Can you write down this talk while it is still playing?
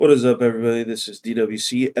What is up, everybody? This is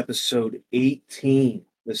DWC episode 18.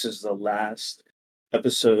 This is the last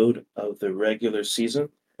episode of the regular season,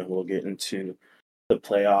 and we'll get into the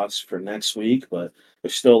playoffs for next week. But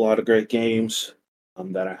there's still a lot of great games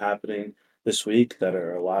that are happening this week that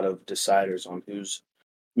are a lot of deciders on who's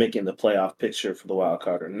making the playoff picture for the wild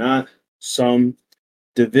card or not. Some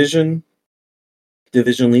division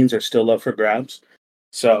leans are still up for grabs.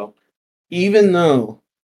 So even though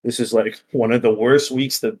this is like one of the worst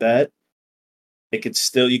weeks to bet, you could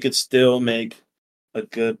still make a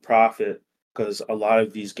good profit because a lot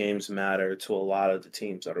of these games matter to a lot of the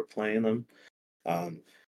teams that are playing them. Um,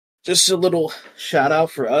 just a little shout out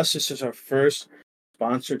for us. This is our first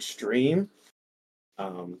sponsored stream.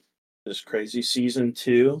 This crazy season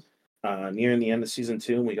 2, nearing the end of season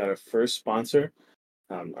 2, and we got our first sponsor.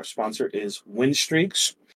 Our sponsor is Win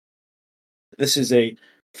Streaks. This is a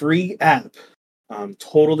free app,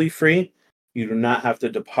 totally free. You do not have to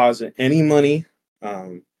deposit any money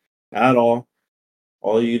at all.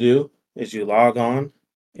 All you do is you log on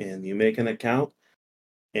and you make an account,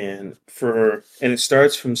 and it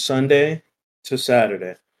starts from Sunday to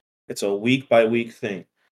Saturday. It's a week by week thing.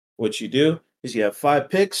 What you do is you have 5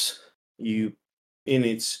 picks.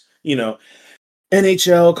 It's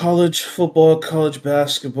NHL, college football, college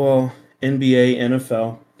basketball, NBA,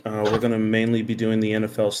 NFL. We're gonna mainly be doing the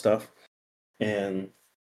NFL stuff, and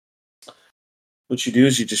what you do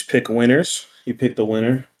is you just pick winners. You pick the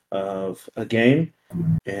winner of a game,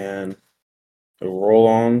 and roll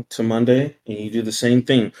on to Monday, and you do the same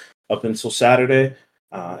thing up until Saturday.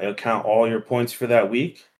 It'll count all your points for that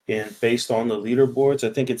week, and based on the leaderboards,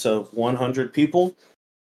 I think it's of 100 people,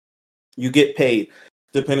 you get paid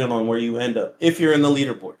depending on where you end up if you're in the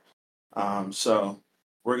leaderboard. So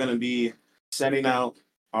we're going to be sending out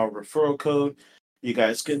our referral code. You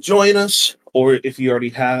guys can join us, or if you already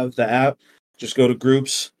have the app, just go to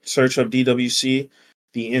groups, search up DWC.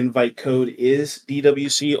 The invite code is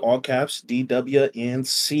DWC, all caps, DW and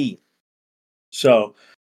C. So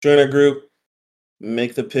join our group,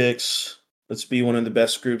 make the picks. Let's be one of the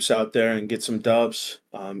best groups out there and get some dubs.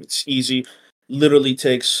 It's easy. Literally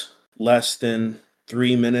takes less than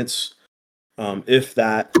 3 minutes. If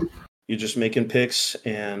that, you're just making picks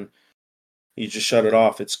and you just shut it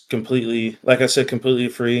off. It's completely, like I said, completely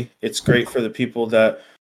free. It's great for the people that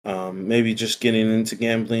maybe just getting into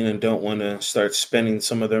gambling and don't want to start spending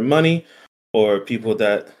some of their money, or people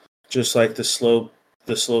that just like the slow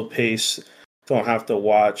pace, don't have to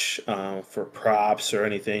watch for props or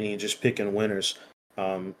anything. You just picking winners.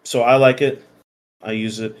 So I like it. I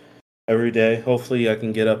use it every day. Hopefully I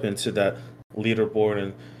can get up into that leaderboard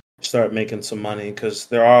and start making some money, because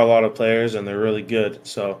there are a lot of players and they're really good.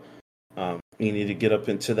 So you need to get up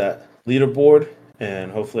into that leaderboard,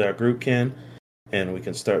 and hopefully our group can, and we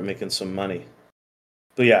can start making some money.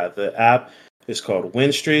 But yeah, the app is called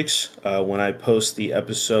Win Streaks. When I post the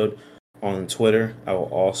episode on Twitter, I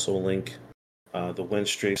will also link the Win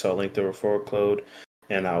Streaks. I'll link the referral code,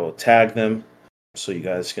 and I will tag them so you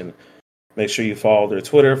guys can make sure you follow their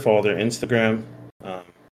Twitter, follow their Instagram.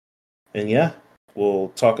 And yeah, we'll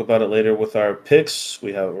talk about it later with our picks.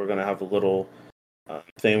 We're going to have a little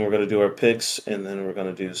thing. We're going to do our picks, and then we're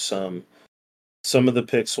going to do some of the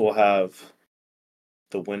picks will have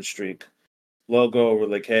the Win Streak logo. We're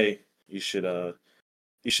like, hey, you should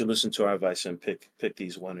listen to our advice and pick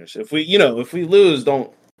these winners. If we lose,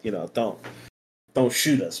 don't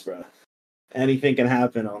shoot us, bro. Anything can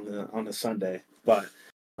happen on the Sunday, but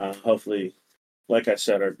hopefully, like I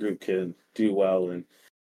said, our group can do well and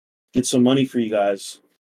get some money for you guys.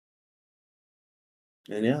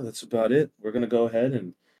 And yeah, that's about it. We're gonna go ahead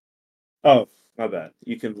and my bad.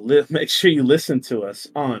 You can make sure you listen to us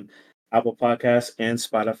on Apple Podcasts and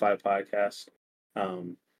Spotify Podcasts.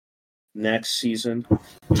 Next season,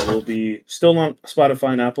 we'll be still on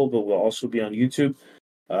Spotify and Apple, but we'll also be on YouTube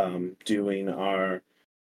doing our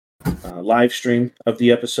live stream of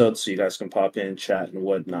the episode, so you guys can pop in, chat, and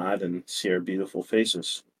whatnot, and see our beautiful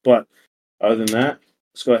faces. But other than that,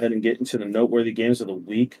 let's go ahead and get into the noteworthy games of the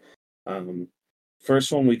week.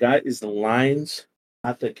 First one we got is the Lions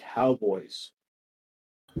at the Cowboys.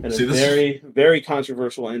 And a very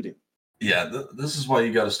controversial ending. Yeah, this is why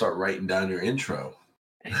you got to start writing down your intro.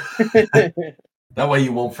 That way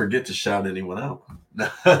you won't forget to shout anyone out.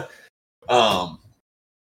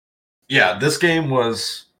 Yeah, this game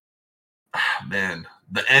was, man,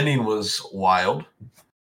 the ending was wild.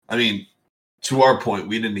 I mean, to our point,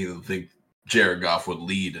 we didn't even think Jared Goff would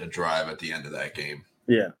lead a drive at the end of that game.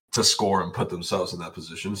 Yeah. To score and put themselves in that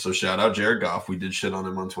position. So shout out Jared Goff. We did shit on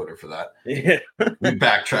him on Twitter for that. Yeah. We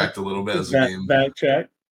backtracked a little bit as the game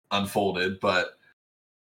unfolded, but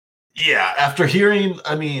Yeah, after hearing,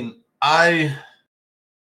 I mean, I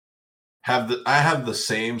have the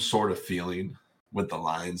same sort of feeling with the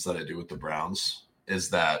Lions that I do with the Browns, is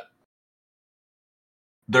that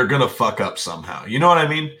they're gonna fuck up somehow. You know what I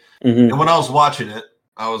mean? Mm-hmm. And when I was watching it,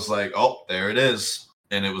 I was like, oh, there it is.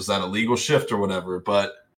 And it was that illegal shift or whatever.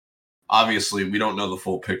 But obviously, we don't know the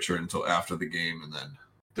full picture until after the game. And then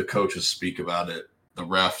the coaches speak about it. The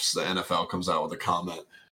refs, the NFL comes out with a comment.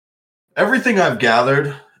 Everything I've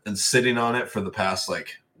gathered and sitting on it for the past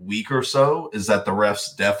like week or so is that the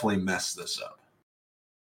refs definitely messed this up.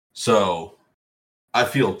 So I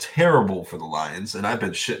feel terrible for the Lions. And I've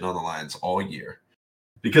been shitting on the Lions all year,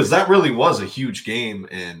 because that really was a huge game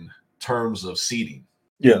in terms of seeding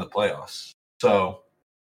in the playoffs. So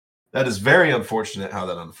that is very unfortunate how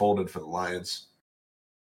that unfolded for the Lions.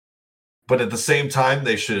 But at the same time,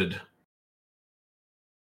 they should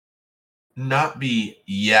not be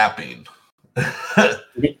yapping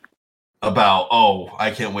about, oh,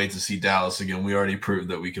 I can't wait to see Dallas again. We already proved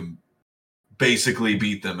that we can basically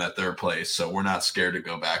beat them at their place, so we're not scared to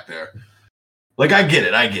go back there. Like, I get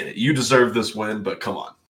it. You deserve this win, but come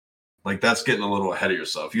on. Like, that's getting a little ahead of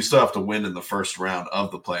yourself. You still have to win in the first round of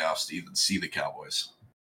the playoffs to even see the Cowboys.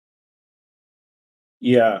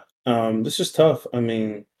 Yeah, this is tough. I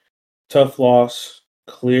mean, tough loss.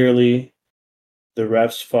 Clearly, the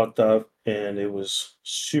refs fucked up, and it was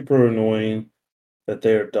super annoying that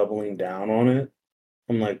they're doubling down on it.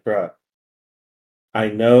 I'm like, bruh, I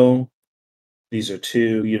know these are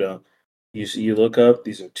two, you look up,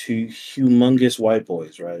 these are two humongous white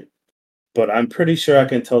boys, right? But I'm pretty sure I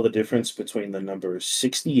can tell the difference between the number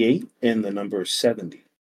 68 and the number 70.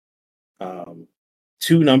 Um,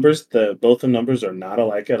 two numbers, both the numbers are not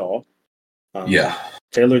alike at all. Yeah.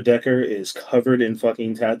 Taylor Decker is covered in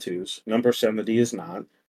fucking tattoos. Number 70 is not.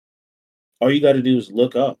 All you got to do is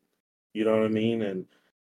look up. You know what I mean? And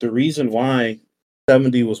the reason why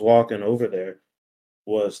 70 was walking over there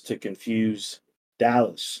was to confuse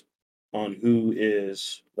Dallas on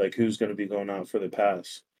who's going to be going out for the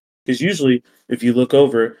pass. Because usually, if you look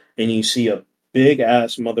over and you see a big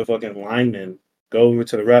ass motherfucking lineman go over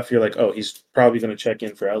to the ref, you're like, oh, he's probably going to check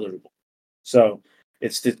in for eligible. So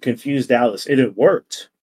it's to confuse Dallas. It worked.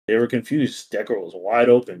 They were confused. Decker was wide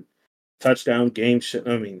open. Touchdown game should.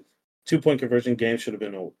 I mean, 2-point conversion game should have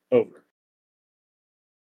been over.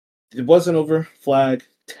 It wasn't over. Flag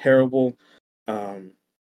terrible. Um,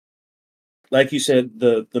 like you said,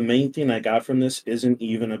 the main thing I got from this isn't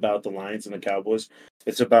even about the Lions and the Cowboys.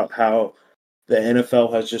 It's about how the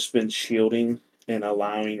NFL has just been shielding and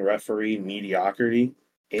allowing referee mediocrity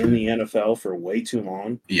in the NFL for way too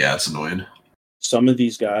long. Yeah, it's annoying. Some of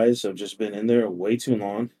these guys have just been in there way too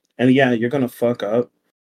long. And yeah, you're gonna fuck up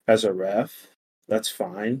as a ref. That's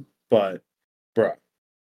fine. But bruh,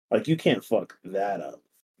 like you can't fuck that up.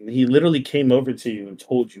 He literally came over to you and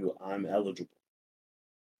told you I'm eligible.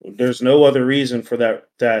 There's no other reason for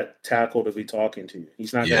that tackle to be talking to you.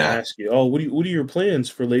 He's not going to ask you, "Oh, what are your plans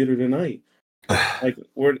for later tonight?" Like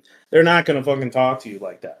they're not going to fucking talk to you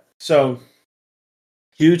like that. So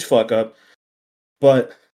huge fuck up.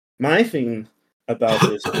 But my thing about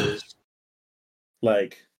this is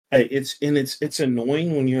like, hey, it's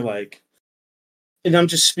annoying when you're like, and I'm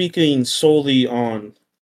just speaking solely on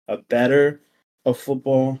a bettor of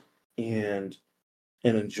football and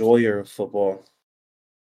an enjoyer of football.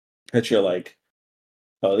 That you're like,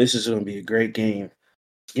 oh, this is going to be a great game.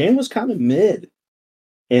 The game was kind of mid.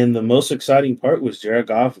 And the most exciting part was Jared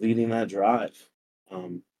Goff leading that drive.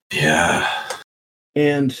 Yeah.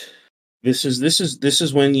 And this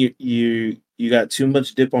is when you got too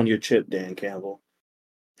much dip on your chip, Dan Campbell.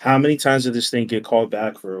 How many times did this thing get called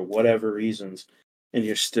back for whatever reasons, and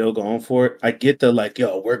you're still going for it? I get the like,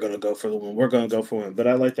 yo, we're gonna go for the win, we're gonna go for win. But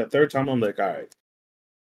I like that third time, I'm like, all right,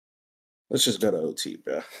 let's just go to OT,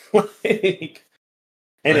 bro. Like,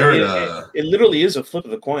 and it literally is a flip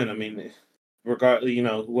of the coin. I mean,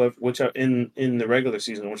 regardless, whichever in the regular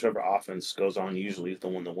season, whichever offense goes on, usually is the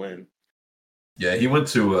one to win. Yeah, he went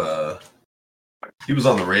to he was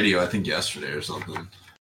on the radio, I think yesterday or something.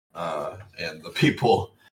 And the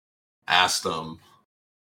people asked him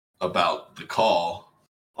about the call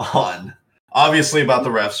on, obviously about the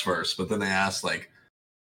refs first, but then they asked, like,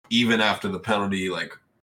 even after the penalty, like,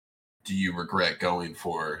 do you regret going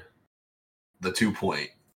for the 2-point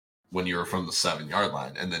when you were from the 7-yard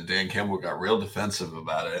line? And then Dan Campbell got real defensive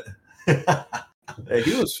about it. Hey,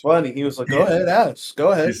 he was funny. He was like, "Go ahead, ask.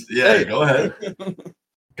 Go ahead. Go ahead.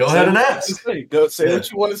 Go ahead and ask. Go say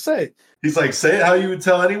what you want to say." He's like, "Say it how you would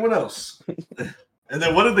tell anyone else." And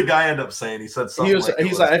then what did the guy end up saying? He said something.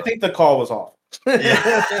 He's like, "I think the call was off."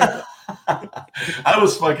 Yeah. I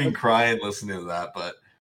was fucking crying listening to that, but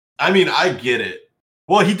I mean, I get it.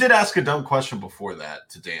 Well, he did ask a dumb question before that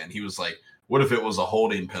to Dan. He was like, what if it was a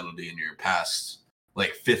holding penalty and you're past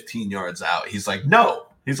like 15 yards out? He's like, no.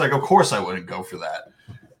 He's like, of course I wouldn't go for that.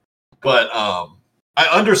 But I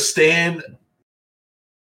understand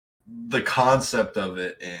the concept of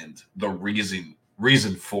it and the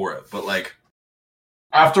reason for it. But like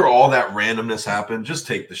after all that randomness happened, just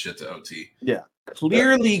take the shit to OT. Yeah.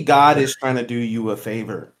 Clearly God is trying to do you a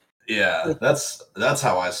favor. Yeah, that's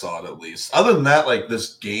how I saw it at least. Other than that, like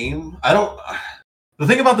this game, the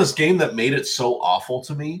thing about this game that made it so awful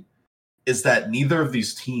to me is that neither of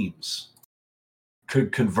these teams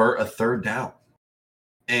could convert a third down.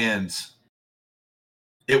 And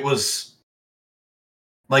it was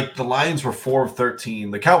like the Lions were 4 of 13.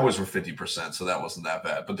 The Cowboys were 50%, so that wasn't that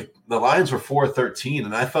bad. But the Lions were 4 of 13,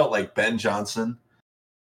 and I felt like Ben Johnson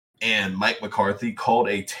and Mike McCarthy called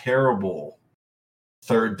a terrible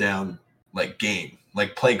third down like game,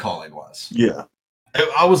 like play calling wise. Yeah.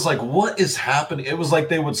 I was like, what is happening? It was like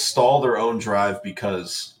they would stall their own drive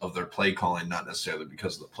because of their play calling, not necessarily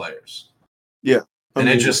because of the players. Yeah. And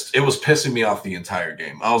it was pissing me off the entire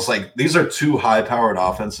game. I was like, these are two high-powered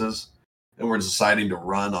offenses, and we're deciding to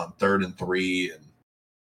run on 3rd and 3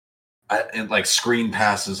 and like screen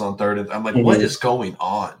passes on 3rd and I'm like, what is going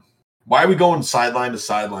on? Why are we going sideline to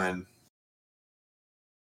sideline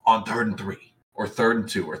on 3rd and 3 or 3rd and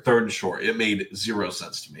 2 or 3rd and short? It made zero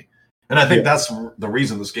sense to me. And I think that's the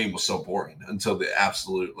reason this game was so boring until the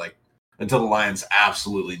Lions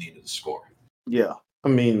absolutely needed to score. Yeah. I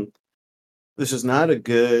mean, this is not a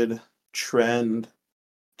good trend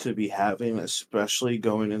to be having, especially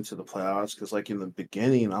going into the playoffs. Because, like, in the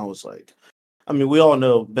beginning, I was like, I mean, we all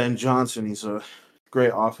know Ben Johnson. He's a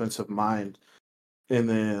great offensive mind. And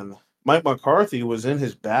then Mike McCarthy was in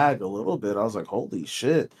his bag a little bit. I was like, holy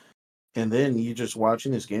shit. And then you just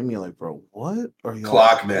watching this game, you're like, bro, what are you?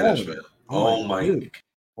 Clock management. Oh my. Dude,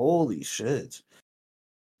 holy shit.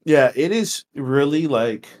 Yeah, it is really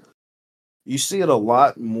like, you see it a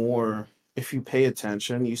lot more if you pay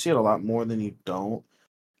attention. You see it a lot more than you don't.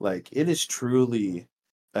 Like, it is truly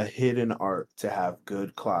a hidden art to have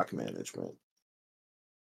good clock management.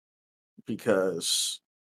 Because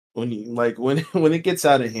when you when it gets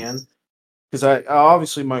out of hand, because I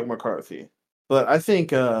obviously Mike McCarthy, but I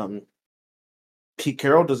think Pete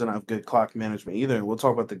Carroll doesn't have good clock management either. We'll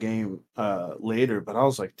talk about the game later, but I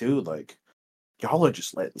was like, dude, like, y'all are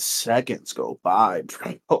just letting seconds go by,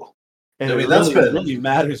 bro. And I mean, really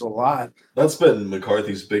matters a lot. That's been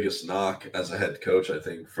McCarthy's biggest knock as a head coach, I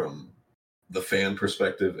think, from the fan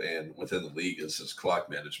perspective and within the league, is his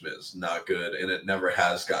clock management is not good, and it never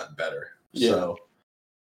has gotten better. Yeah. So,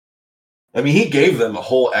 I mean, he gave them a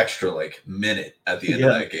whole extra like minute at the end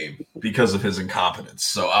of that game because of his incompetence.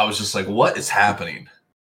 So I was just like, what is happening?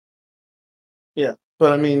 Yeah,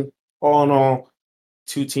 but I mean, all in all,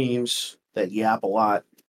 two teams that yap a lot.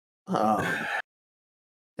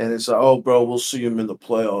 And it's like, oh, bro, we'll see him in the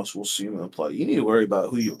playoffs. We'll see him in the playoffs. You need to worry about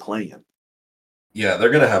who you're playing. Yeah, they're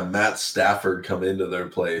going to have Matt Stafford come into their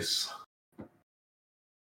place.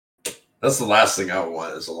 That's the last thing I would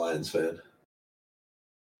want as a Lions fan.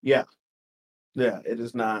 Yeah. Yeah, it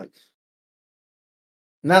is not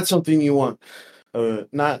something you want.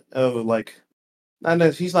 Not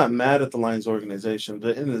that he's not mad at the Lions organization,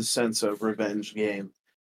 but in the sense of revenge game.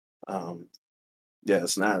 Yeah,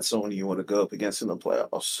 it's not someone you want to go up against in the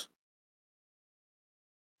playoffs.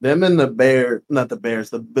 Them and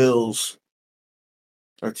the Bills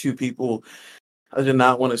are two people I did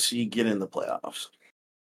not want to see get in the playoffs.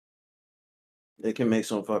 They can make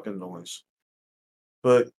some fucking noise.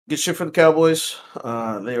 But good shit for the Cowboys.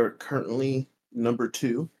 They are currently number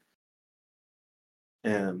 2.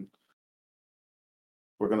 And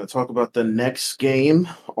we're going to talk about the next game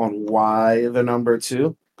on why they're number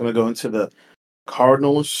 2. Going to go into the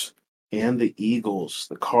Cardinals and the Eagles.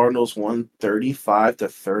 The Cardinals won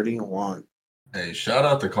 35-31. Hey, shout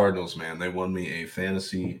out the Cardinals, man. They won me a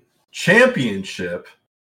fantasy championship.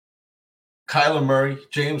 Kyler Murray,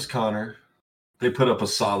 James Conner, they put up a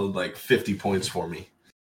solid like 50 points for me.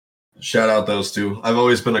 Shout out those two. I've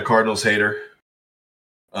always been a Cardinals hater.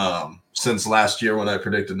 Since last year when I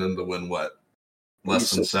predicted them to win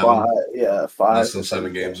less than 7. Less than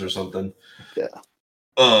 7 games or something. Yeah.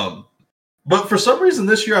 But for some reason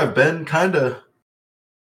this year I've been kind of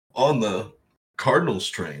on the Cardinals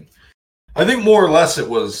train. I think more or less it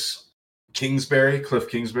was Cliff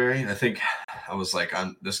Kingsbury. I think I was like,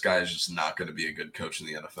 this guy is just not going to be a good coach in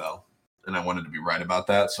the NFL. And I wanted to be right about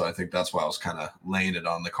that. So I think that's why I was kind of laying it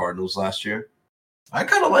on the Cardinals last year. I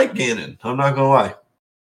kind of like Gannon. I'm not going to lie.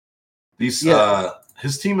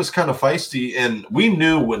 His team is kind of feisty. And we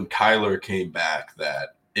knew when Kyler came back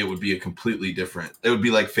that it would be it would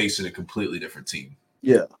be like facing a completely different team.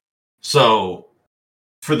 Yeah. So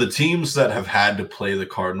for the teams that have had to play the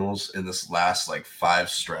Cardinals in this last like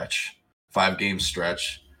 5-game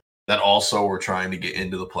stretch that also were trying to get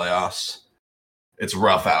into the playoffs, it's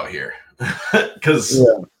rough out here. Because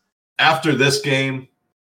after this game,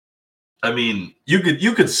 I mean, you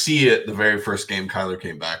could see it the very first game Kyler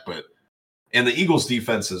came back, and the Eagles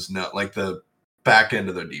defense is not like the back end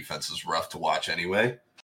of their defense is rough to watch anyway.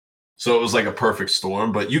 So it was like a perfect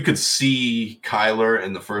storm, but you could see Kyler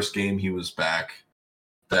in the first game he was back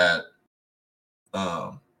that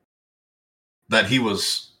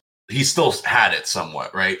he still had it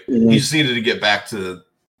somewhat, right? Mm-hmm. He just needed to get back to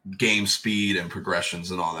game speed and progressions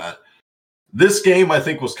and all that. This game, I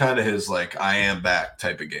think, was kind of his like I am back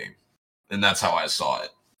type of game. And that's how I saw it.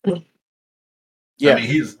 Yeah. I mean,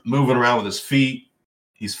 he's moving around with his feet.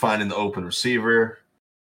 He's finding the open receiver.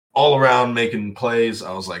 All around making plays.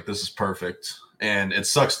 I was like, this is perfect. And it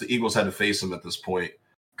sucks the Eagles had to face him at this point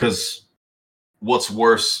because what's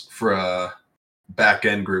worse for a back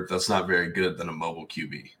end group that's not very good than a mobile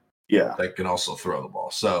QB? Yeah. That can also throw the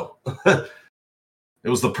ball. So it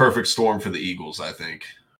was the perfect storm for the Eagles, I think.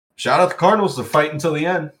 Shout out the Cardinals. They're fighting until the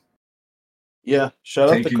end. Yeah. Shout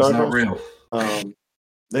out the Cardinals. Not real.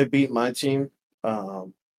 They beat my team.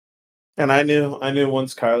 And I knew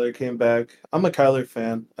once Kyler came back. I'm a Kyler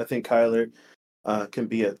fan. I think Kyler can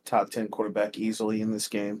be a top 10 quarterback easily in this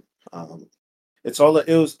game. It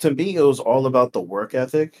was all about the work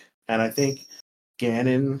ethic, and I think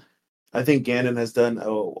Gannon has done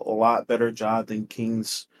a lot better job than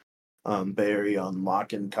Kingsbury on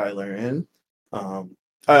locking Kyler in.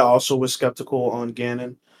 I also was skeptical on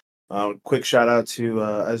Gannon. Quick shout out to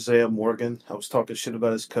Isaiah Morgan. I was talking shit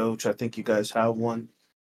about his coach. I think you guys have one.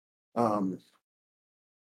 But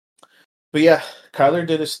yeah, Kyler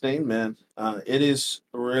did his thing, man. It is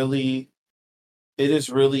really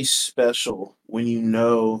special when you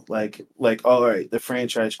know, like, all right, the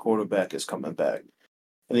franchise quarterback is coming back,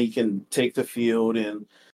 and he can take the field and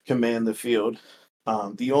command the field.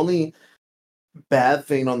 The only bad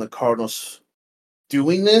thing on the Cardinals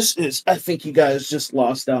doing this is I think you guys just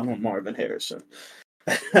lost out on Marvin Harrison.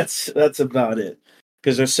 That's about it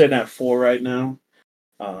because they're sitting at 4 right now.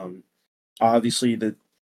 Obviously the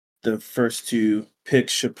first 2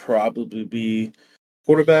 picks should probably be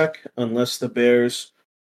quarterback unless the Bears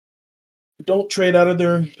don't trade out of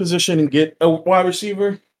their position and get a wide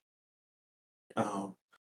receiver.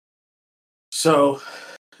 So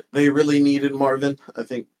they really needed Marvin. I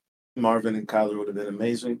think Marvin and Kyler would have been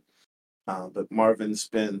amazing. But Marvin's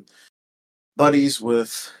been buddies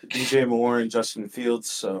with DJ Moore and Justin Fields,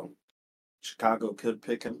 so Chicago could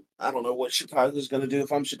pick him. I don't know what Chicago's going to do.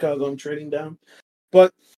 If I'm Chicago, I'm trading down.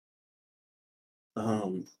 But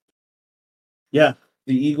yeah,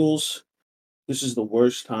 the Eagles, this is the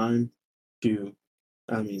worst time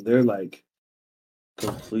they're like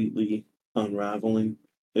completely unraveling.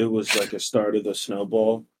 It was like a start of the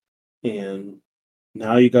snowball, and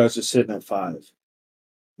now you guys are sitting at 5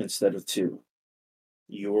 instead of 2.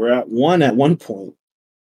 You were at 1 at one point,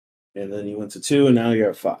 and then you went to 2, and now you're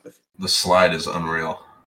at 5. The slide is unreal.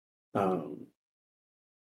 I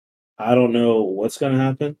don't know what's going to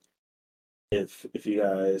happen if you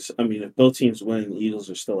guys. I mean, if both teams win, the Eagles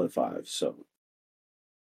are still at 5. So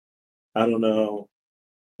I don't know.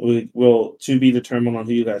 We will to be determined on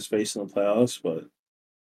who you guys face in the playoffs. But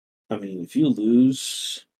I mean, if you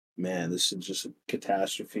lose, man, this is just a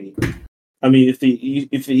catastrophe. I mean, if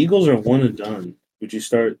the Eagles are 1 and done, would you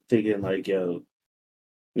start thinking like, yo,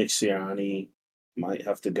 Nick Sirianni might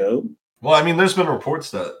have to go? Well, I mean, there's been reports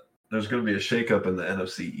that there's going to be a shakeup in the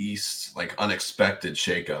NFC East, like unexpected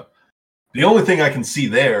shakeup. The only thing I can see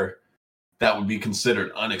there that would be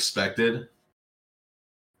considered unexpected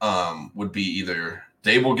would be either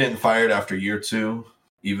Dable getting fired after year 2,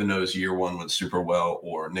 even though his year 1 went super well,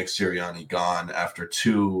 or Nick Sirianni gone after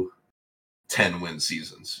 2 10-win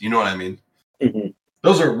seasons. You know what I mean? Mm-hmm.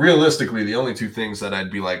 Those are realistically the only 2 things that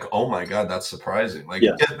I'd be like, oh my God, that's surprising. Like,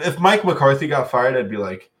 yeah. if Mike McCarthy got fired, I'd be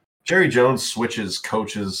like, Jerry Jones switches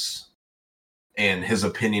coaches and his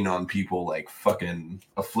opinion on people like fucking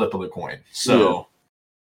a flip of the coin. So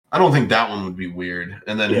I don't think that one would be weird.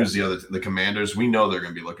 And then who's the Commanders? We know they're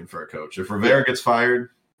going to be looking for a coach. If Rivera gets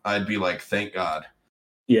fired, I'd be like, thank God.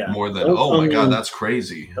 Yeah. More than, God, that's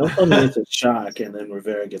crazy. Don't tell me it's a shock and then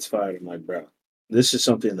Rivera gets fired. I'm like, bro, this is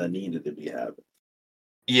something that needed to be happening.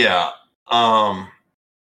 Yeah.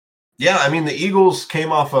 Yeah, I mean, the Eagles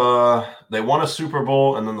came off they won a Super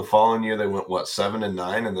Bowl, and then the following year they went,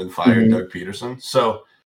 7-9, and then fired Doug Peterson. So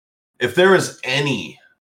if there is any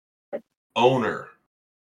owner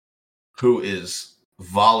who is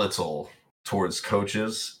volatile towards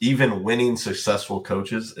coaches, even winning successful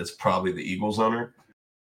coaches, it's probably the Eagles owner.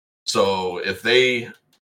 So if they,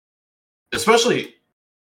 especially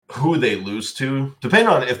who they lose to, depending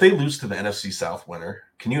on if they lose to the NFC South winner,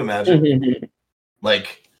 can you imagine?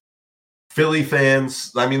 Like Philly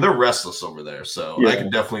fans, I mean, they're restless over there. So I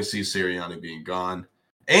could definitely see Sirianni being gone.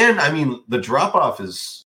 And I mean, the drop off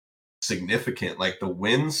is significant. Like the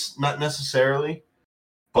wins, not necessarily,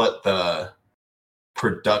 but the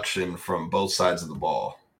production from both sides of the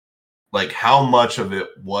ball. Like how much of it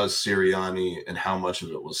was Sirianni and how much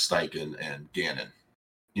of it was Steichen and Gannon.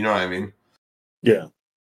 You know what I mean? Yeah.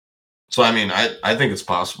 So I mean, I think it's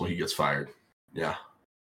possible he gets fired. Yeah.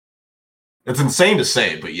 It's insane to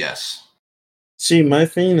say, but yes. See, my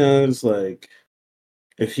thing is like,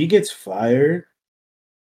 if he gets fired,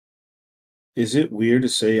 is it weird to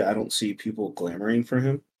say I don't see people clamoring for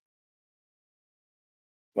him?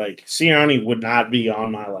 Like, Sirianni would not be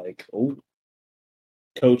on my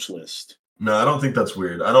coach list. No, I don't think that's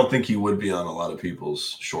weird. I don't think he would be on a lot of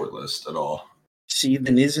people's short list at all. See,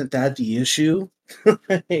 then isn't that the issue?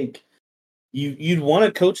 Like, you'd want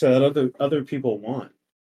a coach that other people want.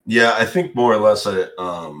 Yeah, I think more or less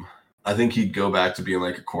I think he'd go back to being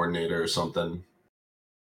like a coordinator or something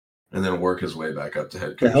and then work his way back up to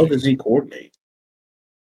head coaching. The hell does he coordinate?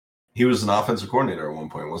 He was an offensive coordinator at one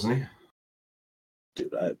point, wasn't he?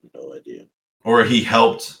 Dude, I have no idea. Or he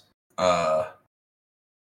helped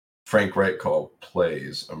Frank Wright call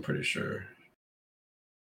plays, I'm pretty sure.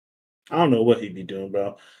 I don't know what he'd be doing,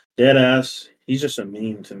 bro. Dead ass. He's just a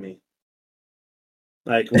meme to me.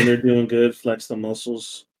 Like when they're doing good, flex the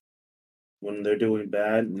muscles. When they're doing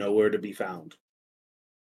bad, nowhere to be found.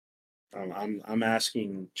 I'm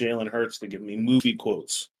asking Jalen Hurts to give me movie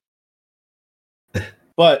quotes.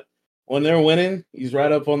 But when they're winning, he's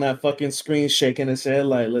right up on that fucking screen shaking his head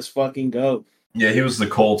like, let's fucking go. Yeah, he was the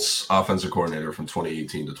Colts offensive coordinator from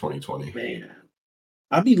 2018 to 2020. Man.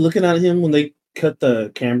 I'd be looking at him when they cut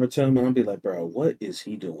the camera to him and I'd be like, bro, what is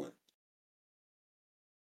he doing?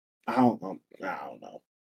 I don't know.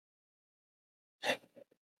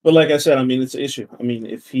 But like I said, I mean, it's an issue. I mean,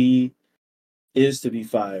 if he is to be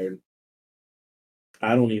fired,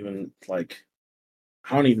 I don't even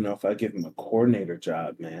know if I give him a coordinator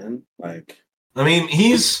job, man. Like, I mean,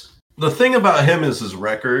 the thing about him is his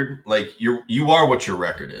record. Like you are what your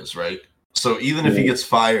record is, right? So even if he gets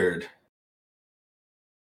fired,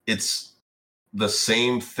 it's the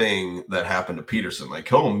same thing that happened to Peterson. Like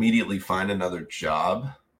he'll immediately find another job.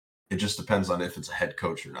 It just depends on if it's a head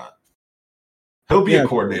coach or not. He'll be a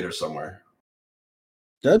coordinator somewhere.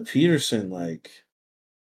 Doug Peterson, like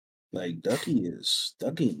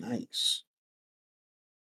Dougie nice.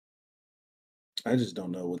 I just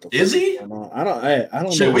don't know what the is he? Going on. I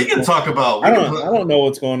don't Shit, know. We can talk about. I don't know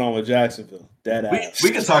what's going on with Jacksonville. Dead ass.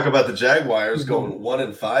 We can talk about the Jaguars going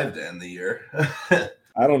 1-5 to end the year.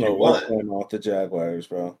 I don't know what's going on with the Jaguars,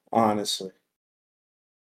 bro. Honestly,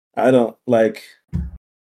 I don't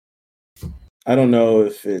know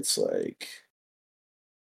if it's like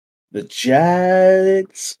the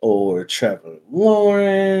Jags or Trevor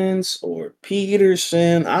Lawrence or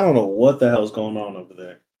Peterson. I don't know what the hell's going on over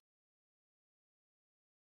there.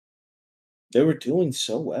 They were doing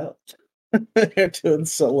so well. They're doing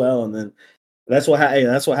so well, and then that's what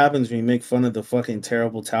happens when you make fun of the fucking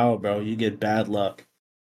terrible tower, bro. You get bad luck.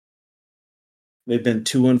 They've been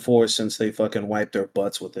 2-4 since they fucking wiped their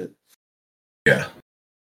butts with it. Yeah.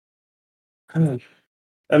 I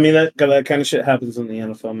mean that kind of shit happens in the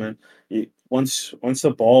NFL, man. Once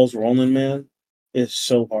the ball's rolling, man, it's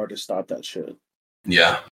so hard to stop that shit.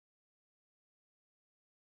 Yeah.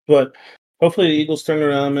 But hopefully the Eagles turn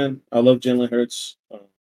around, man. I love Jalen Hurts,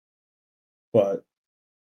 but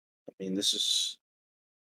I mean this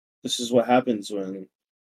is what happens when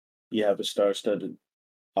you have a star-studded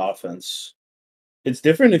offense. It's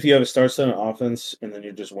different if you have a star-studded offense and then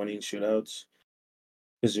you're just winning shootouts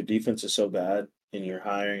because your defense is so bad and you're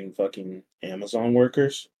hiring fucking Amazon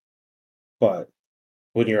workers. But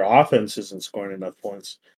when your offense isn't scoring enough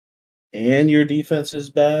points and your defense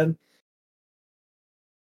is bad,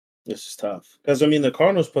 this is tough. Because I mean, the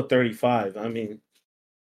Cardinals put 35. I mean,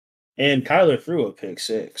 and Kyler threw a pick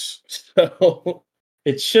 6, so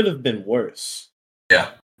it should have been worse.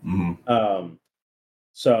 Yeah. Mm-hmm.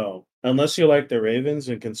 So unless you're like the Ravens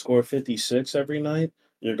and can score 56 every night,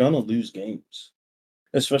 you're gonna lose games,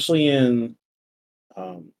 especially in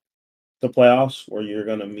the playoffs where you're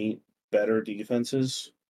gonna meet better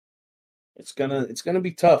defenses. It's gonna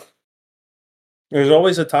be tough. There's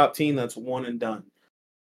always a top team that's one and done,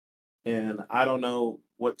 and I don't know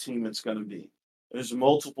what team it's gonna be. There's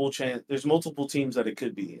multiple teams that it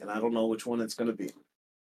could be, and I don't know which one it's gonna be.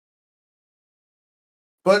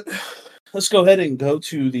 But let's go ahead and go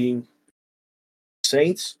to the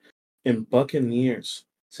Saints and Buccaneers.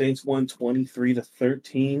 Saints won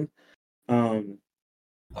 23-13. Um,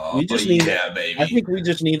 Oh we just need. yeah, I baby. think we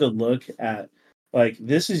just need to look at like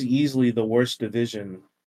this is easily the worst division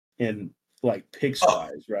in like picks Oh,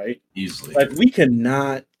 wise, right? easily. Like we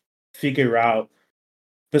cannot figure out.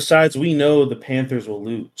 Besides, we know the Panthers will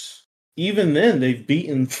lose. Even then, they've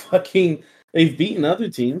beaten other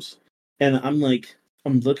teams, and I'm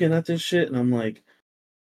looking at this shit, and I'm like,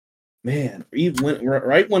 man, even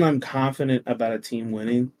right when I'm confident about a team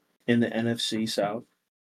winning in the NFC South,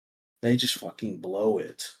 they just fucking blow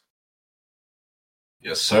it.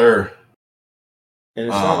 Yes, sir. And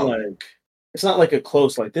Um, it's not like a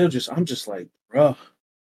close like I'm just like, bruh,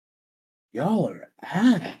 y'all are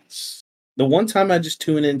ass. The one time I just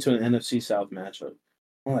tune into an NFC South matchup,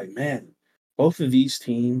 I'm like, man, both of these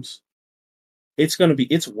teams, it's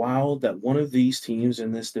wild that one of these teams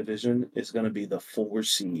in this division is gonna be the 4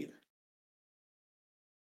 seed.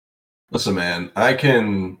 listen, man, I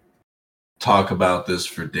can talk about this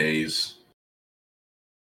for days,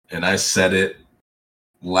 and I said it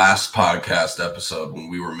last podcast episode when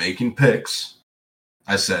we were making picks.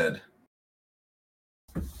 I said,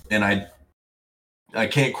 and I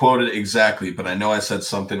can't quote it exactly, but I know I said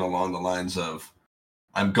something along the lines of,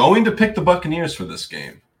 I'm going to pick the Buccaneers for this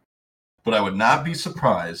game, but I would not be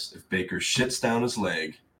surprised if Baker shits down his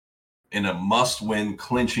leg in a must-win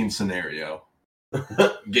clinching scenario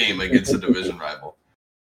game against a division rival.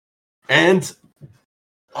 And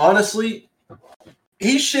honestly,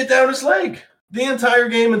 he shit down his leg the entire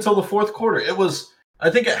game until the fourth quarter. It was, I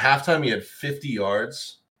think at halftime he had 50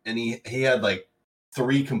 yards and he had like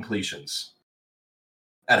 3 completions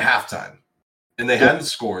at halftime. And they hadn't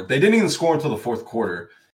scored. They didn't even score until the fourth quarter.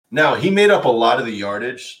 Now, he made up a lot of the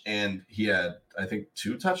yardage and he had, I think,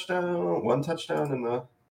 1 touchdown in the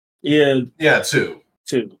Yeah, 2.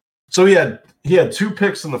 two. So he had 2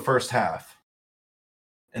 picks in the first half.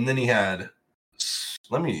 And then he had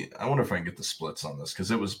I wonder if I can get the splits on this because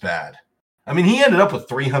it was bad. I mean, he ended up with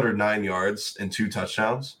 309 yards and 2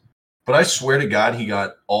 touchdowns, but I swear to God, he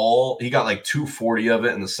got like 240 of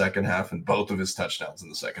it in the second half and both of his touchdowns in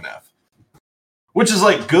the second half, which is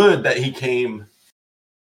like good that he came,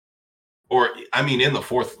 or I mean, in the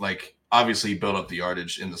fourth, like obviously he built up the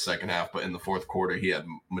yardage in the second half, but in the fourth quarter, he had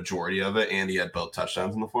majority of it and he had both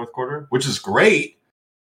touchdowns in the fourth quarter, which is great.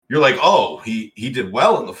 You're like, oh, he did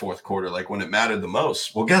well in the fourth quarter, like when it mattered the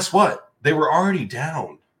most. Well, guess what? They were already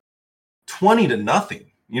down 20-0.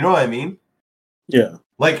 You know what I mean? Yeah.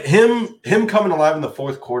 Like him coming alive in the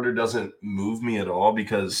fourth quarter doesn't move me at all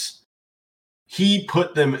because he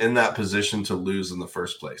put them in that position to lose in the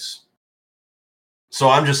first place. So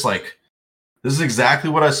I'm just like, this is exactly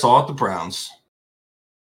what I saw at the Browns.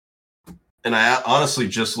 And I honestly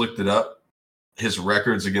just looked it up. His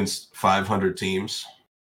records against 500 teams,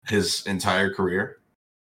 his entire career.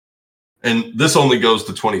 And this only goes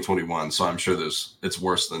to 2021, so I'm sure it's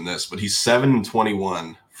worse than this. But he's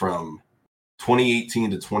 7-21 from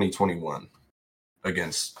 2018 to 2021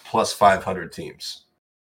 against plus 500 teams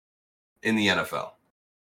in the NFL.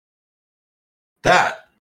 That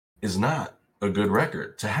is not a good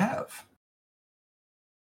record to have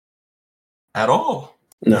at all.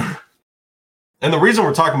 No. And the reason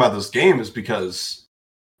we're talking about this game is because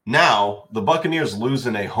now the Buccaneers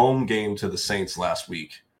losing a home game to the Saints last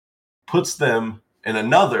week puts them in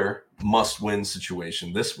another must-win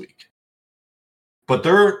situation this week. But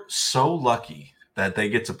they're so lucky that they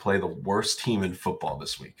get to play the worst team in football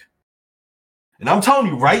this week. And I'm telling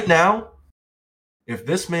you right now, if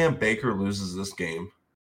this man Baker loses this game,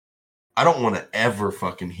 I don't want to ever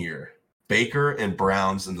fucking hear Baker and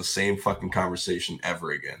Browns in the same fucking conversation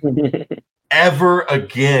ever again. Ever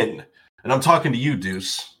again. And I'm talking to you,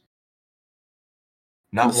 Deuce.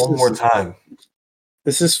 Not one more time.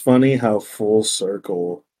 This is funny how full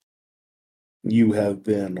circle you have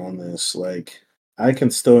been on this. Like, I can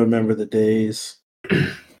still remember the days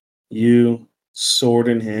you, sword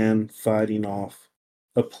in hand, fighting off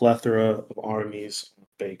a plethora of armies of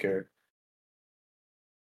Baker.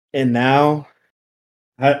 And now,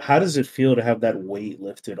 how does it feel to have that weight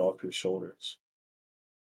lifted off your shoulders?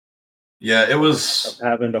 Yeah, it Of was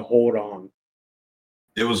having to hold on.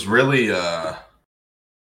 it was really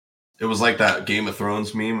it was like that Game of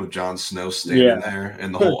Thrones meme of Jon Snow standing there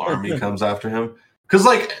and the whole army comes after him. Because,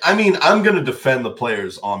 like, I mean, I'm going to defend the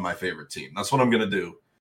players on my favorite team. That's what I'm going to do.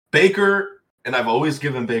 Baker, and I've always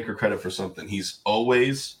given Baker credit for something. He's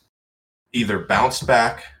always either bounced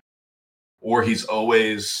back or he's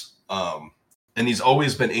always and he's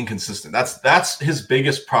always been inconsistent. That's his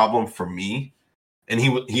biggest problem for me. and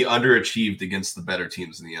he underachieved against the better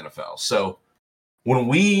teams in the NFL. So when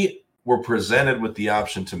we were presented with the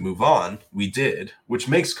option to move on, we did, which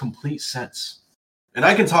makes complete sense. And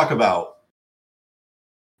I can talk about,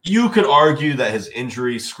 you could argue that his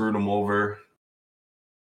injury screwed him over.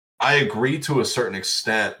 I agree to a certain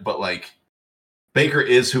extent, but like Baker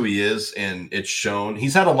is who he is, and it's shown.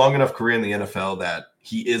 He's had a long enough career in the NFL that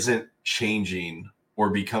he isn't changing or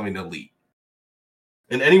becoming elite.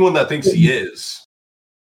 And anyone that thinks he is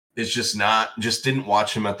just didn't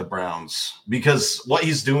watch him at the Browns, because what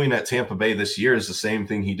he's doing at Tampa Bay this year is the same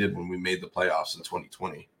thing he did when we made the playoffs in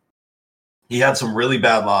 2020. He had some really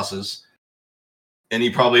bad losses, and he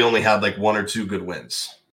probably only had like one or two good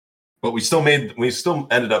wins. But we still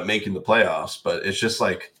ended up making the playoffs, but it's just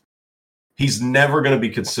like he's never going to be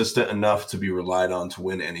consistent enough to be relied on to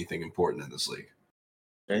win anything important in this league.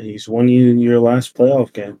 And he's won you your last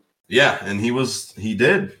playoff game. Yeah, and he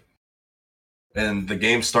did. And the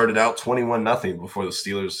game started out 21-0 before the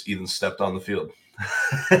Steelers even stepped on the field.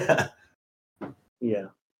 Yeah,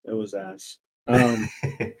 it was ass.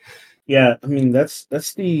 Yeah, I mean that's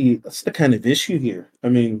the kind of issue here. I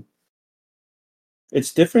mean,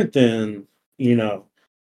 it's different than,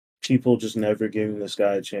 people just never giving this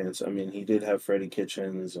guy a chance. I mean, he did have Freddie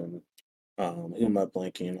Kitchens and who am I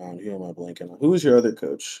blanking on? Who was your other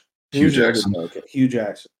coach? Hugh Jackson. Hugh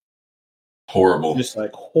Jackson. Horrible. Just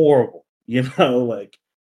like horrible. Like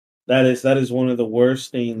that is one of the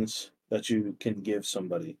worst things that you can give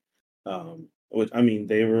somebody. I mean,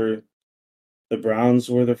 the Browns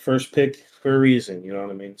were the first pick for a reason, you know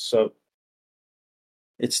what I mean? So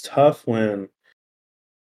it's tough when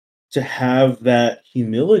to have that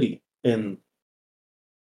humility. And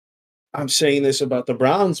I'm saying this about the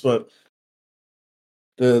Browns, but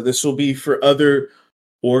this will be for other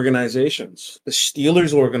organizations. The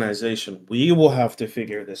Steelers organization, we will have to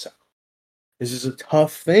figure this out. This is a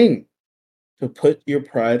tough thing to put your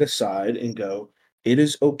pride aside and go, it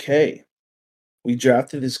is okay. We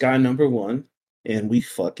drafted this guy number 1 and we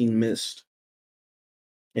fucking missed.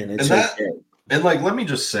 And it's okay. And like, let me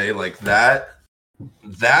just say, like, that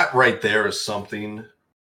right there is something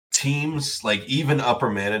teams, like even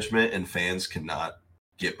upper management and fans, cannot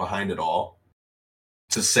get behind at all.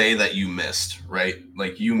 To say that you missed, right?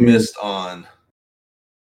 Like you missed on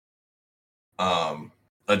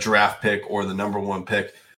a draft pick or the number 1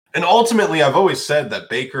 pick. And ultimately, I've always said that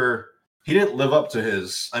Baker, he didn't live up to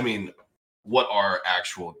his, I mean, what are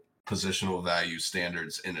actual positional value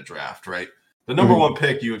standards in a draft, right? The number 1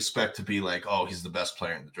 pick you expect to be like, oh, he's the best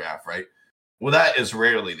player in the draft, right? Well, that is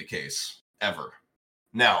rarely the case, ever.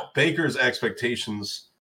 Now, Baker's expectations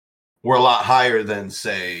were a lot higher than,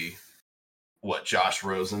 say, Josh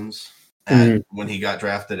Rosen's when he got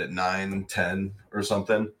drafted at 9, 10 or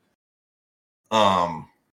something.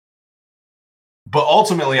 But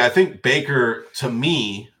ultimately, I think Baker, to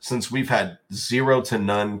me, since we've had 0 to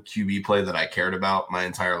none QB play that I cared about my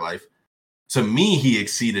entire life, to me, he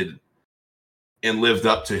exceeded and lived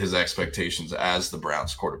up to his expectations as the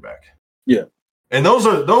Browns quarterback. Yeah. And those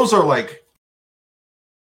are like,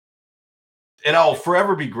 and I'll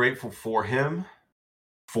forever be grateful for him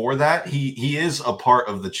for that. He is a part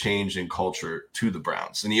of the change in culture to the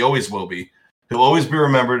Browns, and he always will be. He'll always be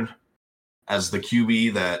remembered as the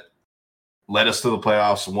QB that led us to the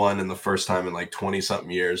playoffs, won in the first time in like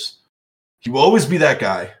 20-something years. He will always be that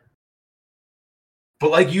guy.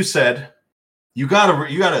 But like you said, you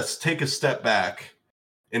gotta take a step back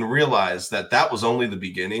and realize that was only the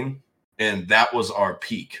beginning, and that was our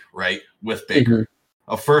peak, right? With Baker.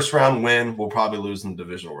 A first-round win, we'll probably lose in the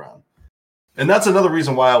divisional round. And that's another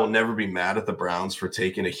reason why I will never be mad at the Browns for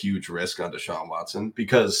taking a huge risk on Deshaun Watson,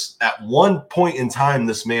 because at one point in time,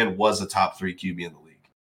 this man was a top 3 QB in the league,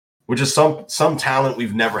 which is some talent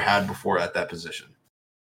we've never had before at that position.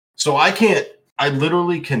 So I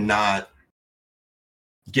literally cannot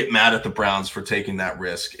get mad at the Browns for taking that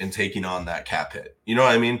risk and taking on that cap hit. You know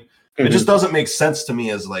what I mean? It just doesn't make sense to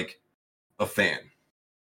me as like a fan.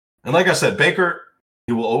 And like I said, Baker,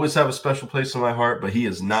 he will always have a special place in my heart, but he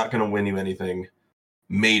is not going to win you anything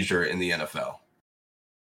major in the NFL.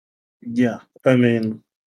 Yeah. I mean,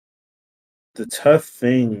 the tough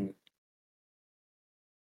thing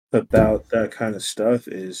about that kind of stuff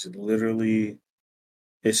is literally,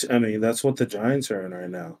 that's what the Giants are in right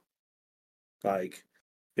now. Like,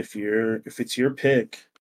 if it's your pick,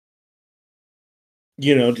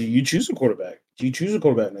 do you choose a quarterback? Do you choose a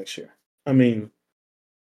quarterback next year? I mean,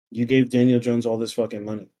 you gave Daniel Jones all this fucking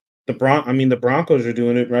money. The Broncos are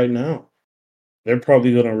doing it right now. They're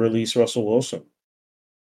probably going to release Russell Wilson.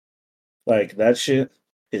 Like, that shit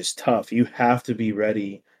is tough. You have to be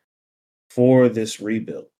ready for this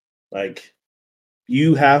rebuild. Like,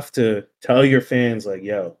 you have to tell your fans like,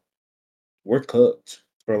 yo, we're cooked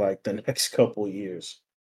for like the next couple years.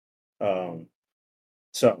 Um,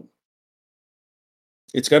 so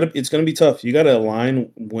it's gonna be tough. You gotta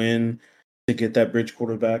align when to get that bridge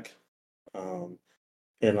quarterback, um,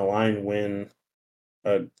 and align when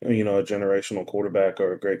a a generational quarterback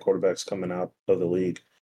or a great quarterback's coming out of the league.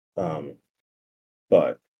 Um,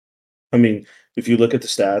 but I mean, if you look at the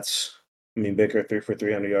stats, I mean Baker 3 for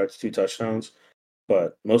 300 yards, 2 touchdowns,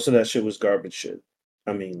 but most of that shit was garbage shit.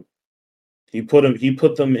 I mean, he put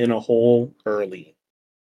them in a hole early,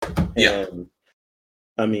 Yeah. and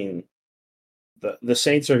I mean the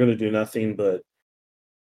Saints are going to do nothing but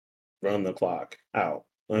run the clock out.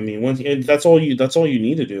 I mean, and that's all you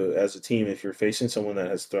need to do as a team if you're facing someone that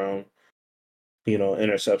has thrown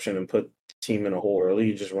interception and put the team in a hole early.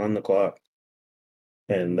 You just run the clock,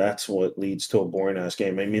 and that's what leads to a boring ass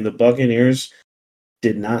game. I mean, the Buccaneers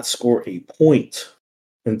did not score a point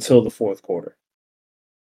until the fourth quarter.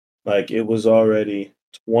 Like it was already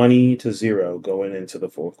 20-0 going into the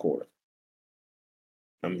fourth quarter.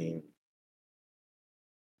 I mean,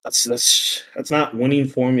 that's not winning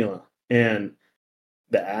formula. And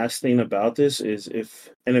the ass thing about this is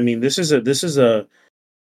and I mean this is a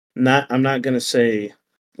not I'm not gonna say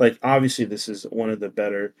like obviously this is one of the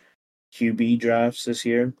better QB drafts this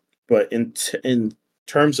year, but in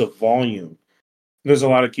terms of volume, there's a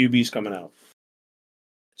lot of QBs coming out.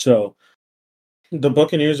 So the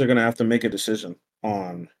Buccaneers are gonna have to make a decision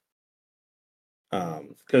on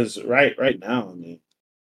because right now, I mean,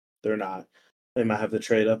 they're not they might have to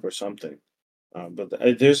trade up or something.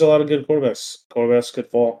 But there's a lot of good quarterbacks. Quarterbacks could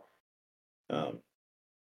fall. Um,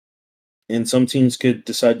 and some teams could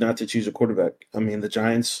decide not to choose a quarterback. I mean, the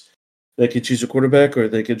Giants, they could choose a quarterback or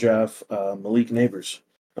they could draft Malik Neighbors.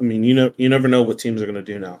 I mean, you never know what teams are going to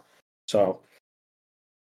do now. So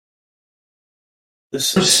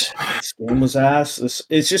this game was ass.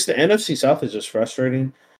 It's just the NFC South is just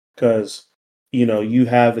frustrating because you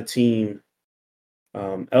have a team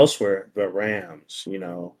elsewhere, the Rams,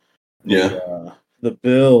 Yeah. the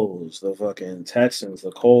Bills, the fucking Texans,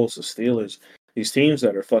 the Colts, the Steelers. These teams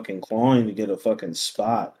that are fucking clawing to get a fucking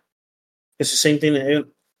spot. It's the same thing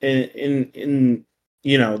in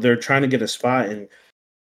they're trying to get a spot and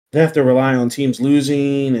they have to rely on teams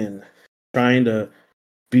losing and trying to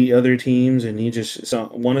beat other teams and so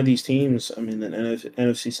one of these teams, I mean the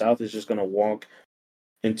NFC South is just gonna walk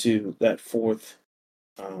into that fourth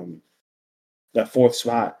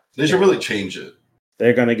spot. They should really change it.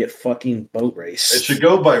 They're gonna get fucking boat raced. It should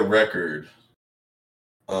go by record.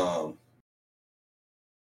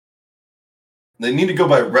 They need to go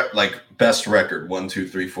by best record 1, 2,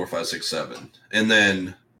 3, 4, 5, 6, 7, and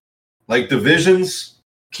then like divisions.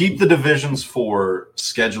 Keep the divisions for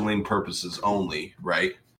scheduling purposes only,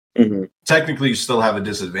 right? Mm-hmm. Technically, you still have a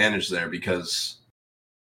disadvantage there because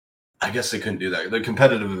I guess they couldn't do that. The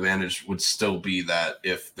competitive advantage would still be that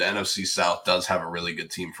if the NFC South does have a really good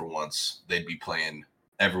team for once, they'd be playing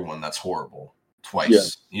everyone that's horrible twice.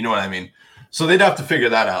 Yeah. You know what I mean? So they'd have to figure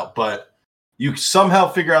that out. But you somehow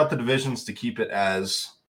figure out the divisions to keep it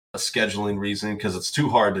as a scheduling reason because it's too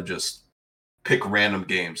hard to just pick random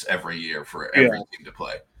games every year for every team to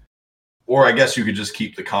play. Or I guess you could just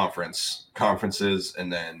keep the conferences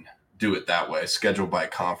and then do it that way, schedule by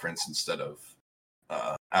conference instead of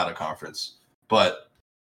out of conference. But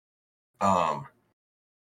God,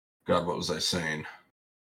 what was I saying?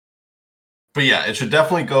 But yeah, it should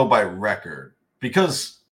definitely go by record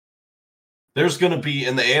because there's going to be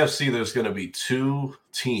in the AFC, there's going to be 2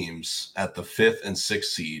 teams at the 5th and 6th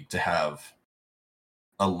seed to have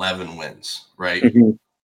 11 wins, right? Mm-hmm.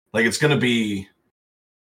 Like it's going to be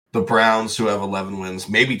the Browns who have 11 wins,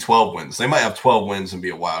 maybe 12 wins. They might have 12 wins and be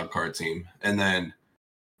a wild card team. And then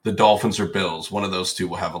the Dolphins or Bills, one of those two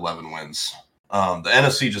will have 11 wins. The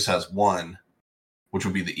NFC just has 1, which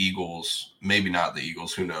would be the Eagles. Maybe not the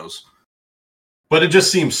Eagles, who knows? But it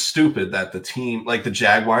just seems stupid that the team, like the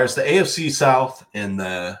Jaguars, the AFC South and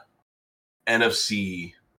the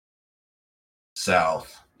NFC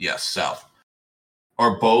South, South,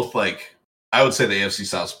 are both like, I would say the AFC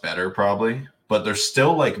South's better probably, but they're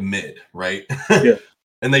still like mid, right? Yeah.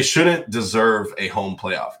 And they shouldn't deserve a home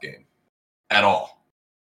playoff game at all.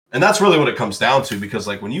 And that's really what it comes down to because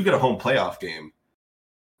like when you get a home playoff game,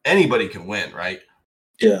 anybody can win, right?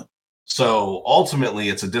 Yeah. So ultimately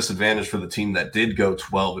it's a disadvantage for the team that did go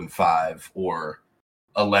 12-5 or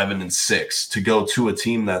 11-6 to go to a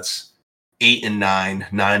team that's 8-9,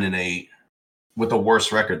 9-8 with a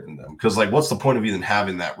worse record than them. Because like what's the point of even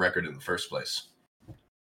having that record in the first place?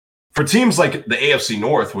 For teams like the AFC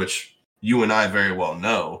North, which you and I very well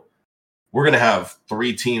know, we're going to have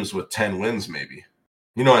 3 teams with 10 wins maybe.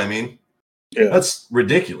 You know what I mean? Yeah. That's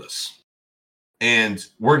ridiculous. And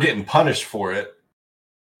we're getting punished for it.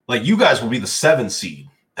 Like, you guys will be the 7th seed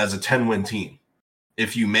as a 10-win team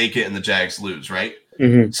if you make it and the Jags lose, right?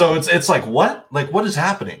 Mm-hmm. So it's like, what? Like, what is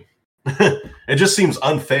happening? It just seems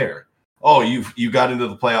unfair. Oh, you got into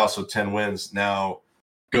the playoffs with 10 wins. Now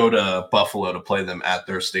go to Buffalo to play them at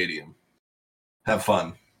their stadium. Have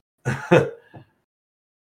fun.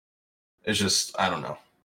 It's just, I don't know.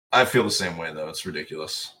 I feel the same way, though. It's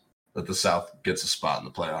ridiculous that the South gets a spot in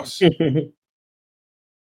the playoffs.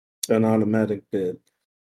 An automatic bid.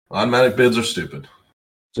 Automatic bids are stupid.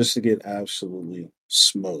 Just to get absolutely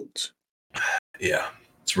smoked. Yeah,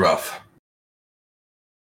 it's rough.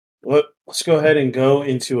 Let's go ahead and go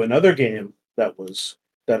into another game that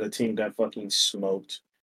a team got fucking smoked.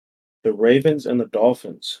 The Ravens and the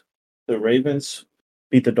Dolphins. The Ravens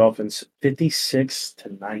beat the Dolphins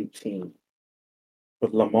 56-19.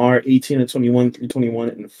 With Lamar 18 21, 321,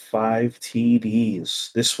 and 5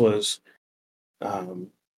 TDs. This was the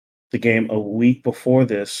game a week before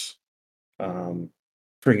this.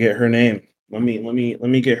 Forget her name. Let me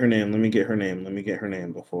get her name. Let me get her name. Let me get her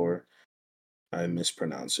name before I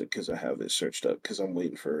mispronounce it because I have it searched up because I'm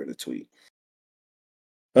waiting for her to tweet.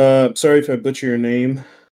 Sorry if I butcher your name.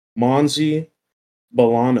 Monzi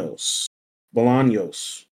Bolaños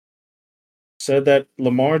said that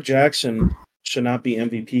Lamar Jackson should not be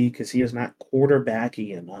MVP because he is not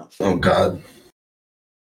quarterbacky enough. Oh, God.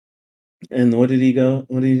 And what did he go?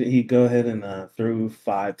 What did he go ahead and threw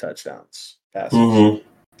 5 touchdowns, passes,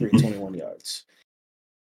 321 yards.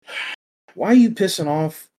 Why are you pissing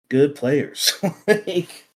off good players?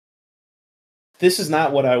 Like, this is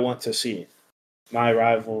not what I want to see. My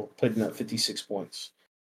rival putting up 56 points.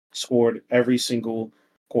 Scored every single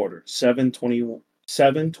quarter. 7-21,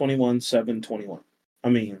 7-21, 7-21. I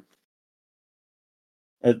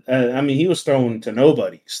mean, he was throwing to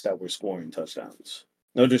nobodies that were scoring touchdowns.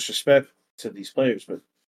 No disrespect to these players, but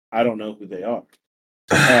I don't know who they are.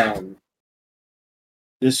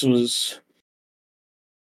 This was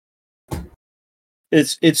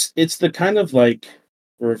it's the kind of like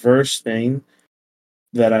reverse thing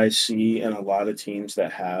that I see in a lot of teams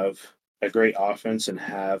that have a great offense and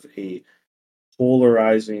have a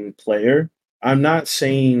polarizing player. I'm not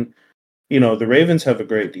saying, the Ravens have a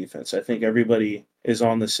great defense. I think everybody is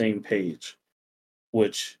on the same page,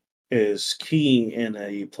 which is key in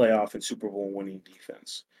a playoff and Super Bowl winning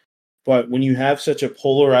defense. But when you have such a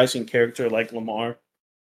polarizing character like Lamar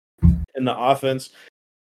and the offense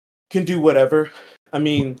can do whatever. I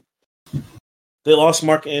mean, they lost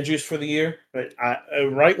Mark Andrews for the year, but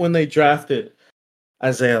right when they drafted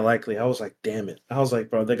Isaiah Likely, I was like, damn it. I was like,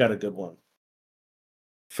 bro, they got a good one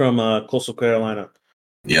from Coastal Carolina.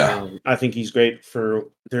 Yeah. I think he's great for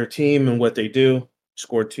their team and what they do.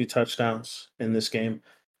 Scored 2 touchdowns in this game.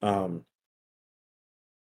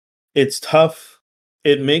 It's tough.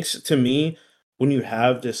 It makes, to me, when you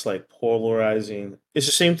have this like polarizing, it's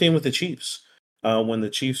the same thing with the Chiefs. When the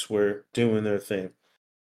Chiefs were doing their thing,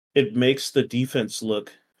 it makes the defense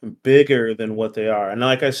look bigger than what they are. And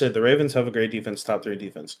like I said, the Ravens have a great defense, top 3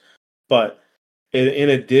 defense. But in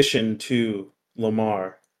addition to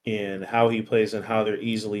Lamar and how he plays and how they're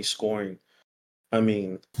easily scoring, I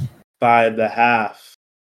mean, by the half,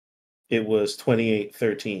 it was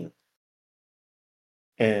 28-13.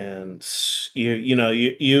 And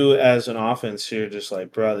you as an offense, you're just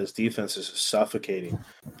like, bro, this defense is suffocating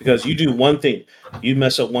because you do one thing, you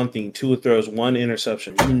mess up one thing, Tua throws one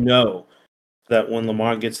interception. You know that when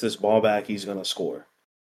Lamar gets this ball back, he's going to score.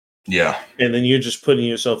 Yeah. And then you're just putting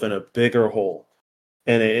yourself in a bigger hole.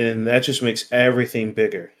 And that just makes everything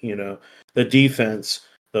bigger, The defense,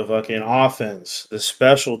 the fucking offense, the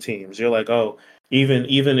special teams. You're like, oh, even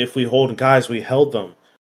if we hold guys, we held them.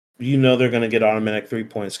 They're going to get automatic 3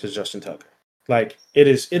 points because Justin Tucker. Like, it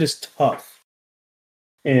is tough.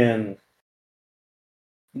 And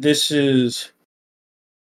this is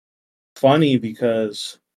funny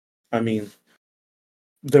because, I mean,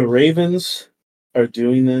 the Ravens are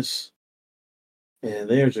doing this and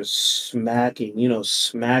they are just smacking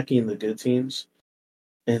the good teams.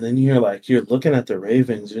 And then you're looking at the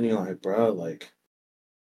Ravens and you're like, bro, like,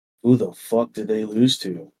 who the fuck did they lose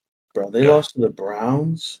to? Bro, they Yeah. lost to the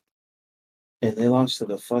Browns and they lost to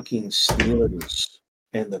the fucking Steelers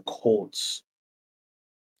and the Colts.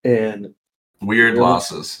 And Weird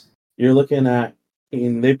losses. you're looking at,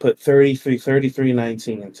 and they put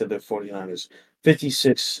 33-19 into the 49ers,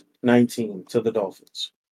 56-19 to the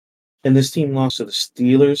Dolphins. And this team lost to the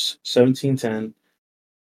Steelers 17-10,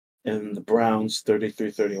 and the Browns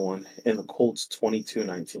 33-31, and the Colts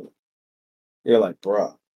 22-19. You're like,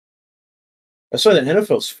 bro. That's why the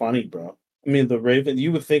NFL's funny, bro. I mean, the Ravens.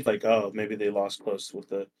 You would think like, oh, maybe they lost close with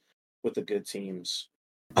the good teams.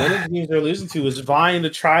 One of the teams they're losing to is vying to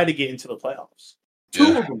try to get into the playoffs.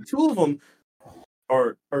 Yeah. Two of them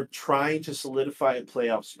are trying to solidify a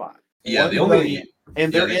playoff spot. Yeah, One the is already only in,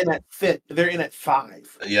 and yeah, they're in at fifth. They're in at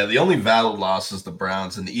 5. the only valid loss is the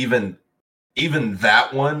Browns, and even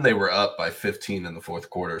that one they were up by 15 in the fourth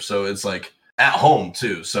quarter. So it's like at home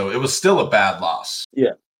too. So it was still a bad loss.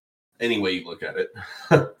 Yeah. Any way you look at it.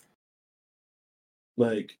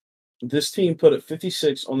 Like this team put up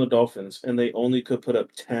 56 on the Dolphins, and they only could put up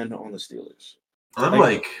 10 on the Steelers. I'm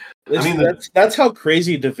Like, I mean, that's how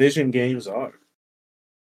crazy division games are.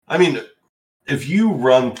 I mean, if you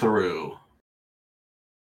run through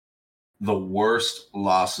the worst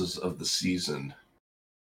losses of the season,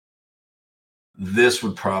 this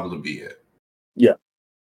would probably be it. Yeah.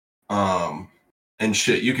 And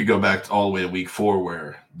shit, you could go back all the way to week 4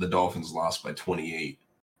 where the Dolphins lost by 28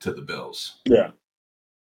 to the Bills. Yeah.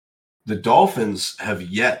 The Dolphins have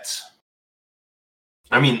yet.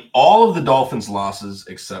 I mean, all of the Dolphins' losses,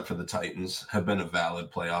 except for the Titans, have been a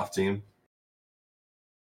valid playoff team.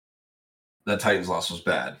 That Titans loss was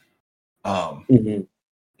bad. Mm-hmm.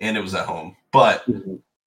 And it was at home. But Mm-hmm.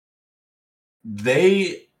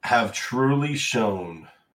 they have truly shown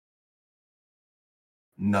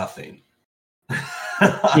nothing.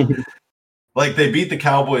 Like, they beat the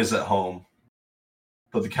Cowboys at home.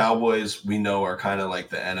 But the Cowboys, we know, are kind of like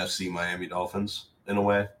the NFC Miami Dolphins in a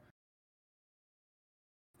way.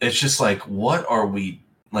 It's just like, what are we,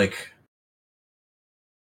 like,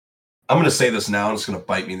 I'm going to say this now and it's going to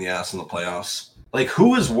bite me in the ass in the playoffs. Like,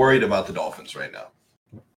 who is worried about the Dolphins right now?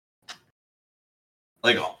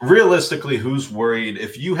 Like, realistically, who's worried?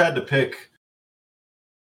 If you had to pick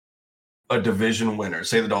a division winner,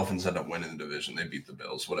 say the Dolphins end up winning the division, they beat the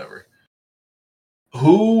Bills, whatever.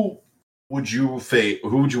 Who would you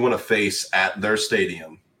want to face at their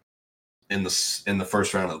stadium in the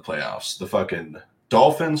first round of the playoffs? The fucking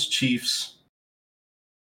Dolphins, Chiefs,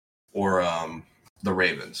 or the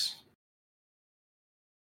Ravens?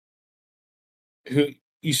 Who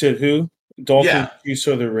you said? Who? Dolphins, Yeah. Chiefs,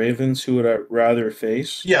 or the Ravens? Who would I rather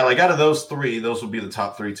face? Yeah, like out of those 3, those would be the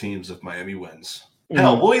top 3 teams if Miami wins. Mm.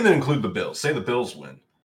 Hell, we'll even include the Bills. Say the Bills win.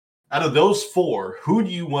 Out of those 4, who do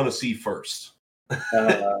you want to see first?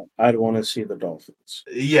 I'd want to see the Dolphins.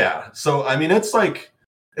 Yeah. So, I mean, it's like,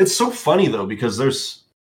 it's so funny though, because there's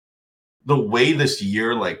the way this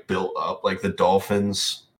year like built up, like the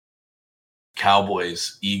Dolphins,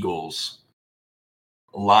 Cowboys, Eagles,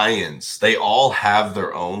 Lions, they all have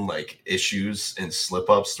their own like issues and slip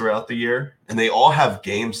ups throughout the year. And they all have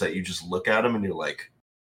games that you just look at them and you're like,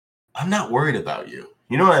 I'm not worried about you.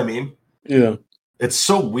 You know what I mean? Yeah. It's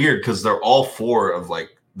so weird because they're all 4 of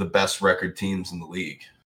like the best record teams in the league.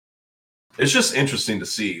 It's just interesting to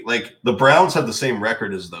see. Like the Browns have the same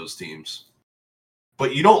record as those teams,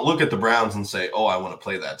 but you don't look at the Browns and say, "Oh, I want to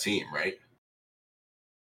play that team," right?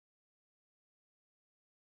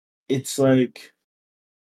 It's like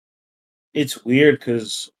it's weird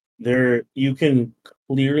because you can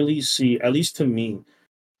clearly see, at least to me,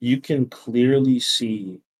 you can clearly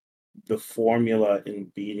see the formula in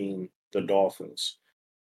beating the Dolphins.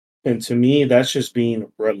 And to me, that's just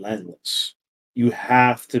being relentless. You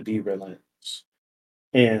have to be relentless.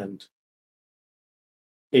 And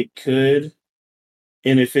it could,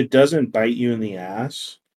 and if it doesn't bite you in the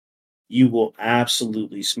ass, you will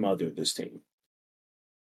absolutely smother this team.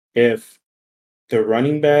 If the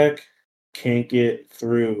running back can't get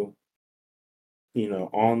through,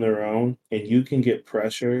 on their own, and you can get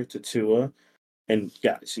pressure to Tua, and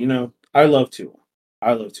guys, I love Tua.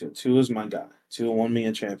 I love Tua. Tua's my guy. Tua won me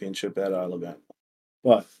a championship at Alabama.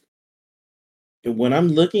 But when I'm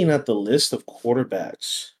looking at the list of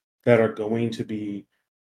quarterbacks that are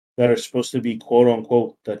supposed to be quote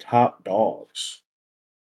unquote the top dogs,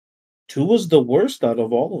 Tua's the worst out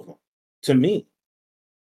of all of them to me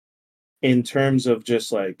in terms of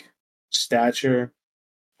just like stature,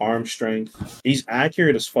 arm strength. He's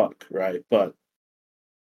accurate as fuck, right? But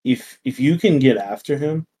if you can get after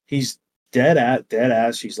him, he's dead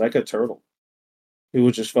ass. He's like a turtle. He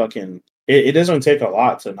would just fucking. It doesn't take a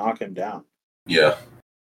lot to knock him down. Yeah.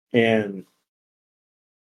 And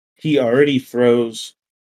he already throws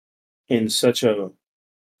in such a,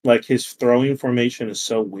 like, his throwing formation is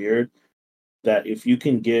so weird that if you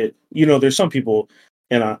can get, there's some people,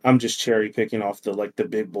 and I'm just cherry picking off the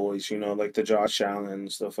big boys, like the Josh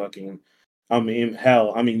Allens, the fucking, fucking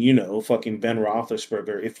Ben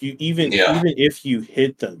Roethlisberger. If you even if you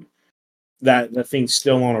hit them, that thing's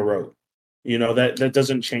still on a road. That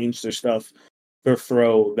doesn't change their stuff, their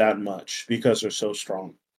throw that much because they're so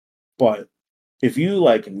strong. But if you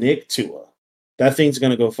like Nick Tua, that thing's going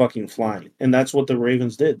to go fucking flying. And that's what the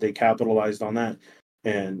Ravens did. They capitalized on that,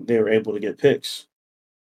 and they were able to get picks.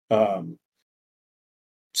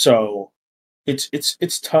 So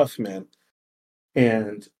it's tough, man.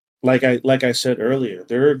 And like I said earlier,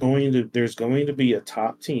 there's going to be a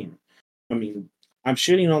top team. I mean, I'm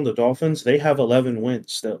shitting on the Dolphins. They have 11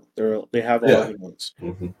 wins still. They have Yeah. 11 wins.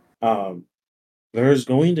 Mm-hmm. There's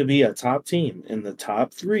going to be a top team in the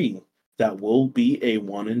top 3 that will be a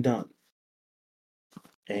one and done.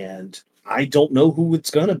 And I don't know who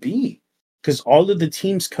it's gonna be, because all of the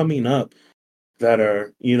teams coming up that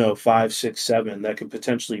are 5, 6, 7 that could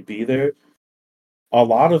potentially be there, a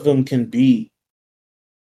lot of them can be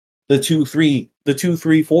the 2, 3,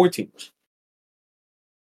 4 teams.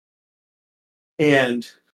 And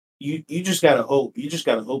you just gotta hope. You just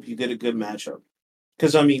gotta hope you get a good matchup.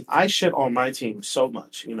 Because I mean, I shit on my team so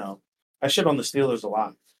much. I shit on the Steelers a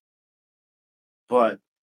lot. But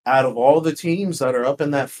out of all the teams that are up in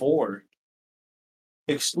that 4,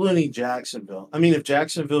 excluding Jacksonville, I mean, if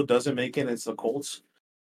Jacksonville doesn't make it, it's the Colts.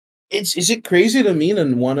 Is it crazy to me to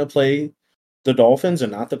want to play the Dolphins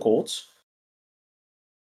and not the Colts?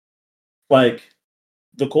 Like,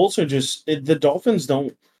 the Colts are the Dolphins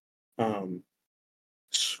don't um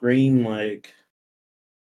scream like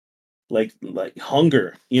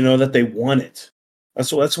hunger, that they want it.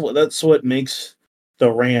 That's what makes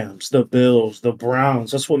the Rams, the Bills, the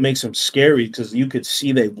Browns. That's what makes them scary, because you could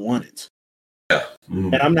see they want it. Yeah.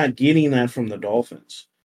 Mm-hmm. And I'm not getting that from the Dolphins.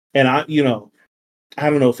 And I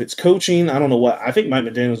don't know if it's coaching. I don't know what. I think Mike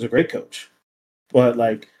McDaniel's a great coach, but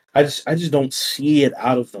I just don't see it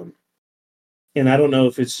out of them. And I don't know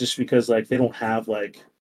if it's just because they don't have a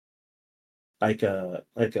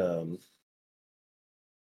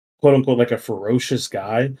quote unquote a ferocious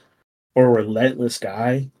guy or a relentless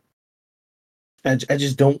guy. I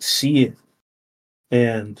just don't see it.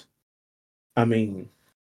 And I mean,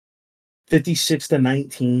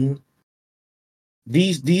 56-19.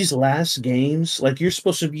 These last games, you're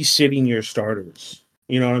supposed to be sitting your starters.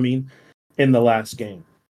 You know what I mean? In the last game,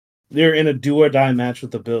 they're in a do or die match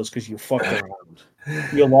with the Bills because you fucked around.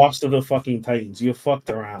 You lost to the fucking Titans. You fucked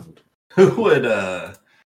around. Who would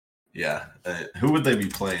who would they be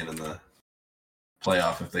playing in the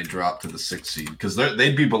playoff if they dropped to the 6th seed? Because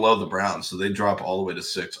they'd be below the Browns, so they'd drop all the way to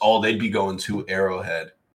 6. They'd be going to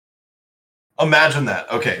Arrowhead. Imagine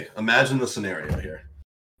that. Okay, imagine the scenario here.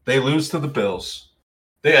 They lose to the Bills.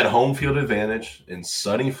 They had home field advantage in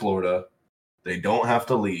sunny Florida. They don't have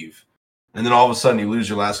to leave. And then all of a sudden you lose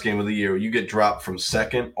your last game of the year. You get dropped from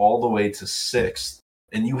 2nd all the way to 6th.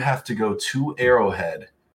 And you have to go to Arrowhead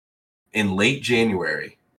in late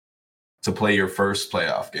January to play your first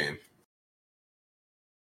playoff game.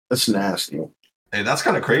 That's nasty. Hey, that's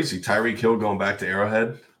kind of crazy. Tyreek Hill going back to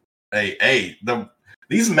Arrowhead. Hey,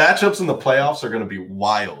 these matchups in the playoffs are going to be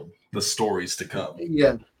wild. The stories to come.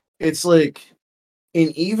 Yeah. It's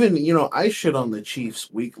and even, I shit on the Chiefs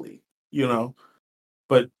weekly,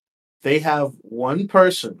 but they have one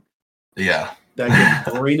person that can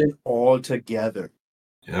bring it all together.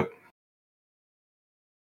 Yep.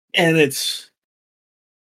 And it's,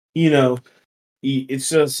 it's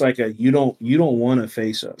just like you don't want to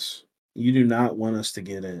face us. You do not want us to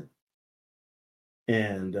get in.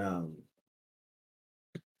 And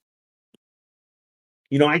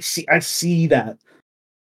I see that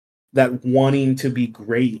wanting to be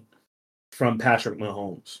great from Patrick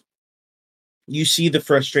Mahomes. You see the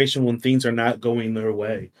frustration when things are not going their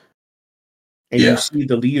way. And you see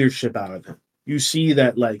the leadership out of him. You see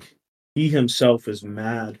that he himself is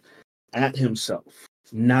mad at himself,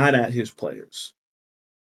 not at his players.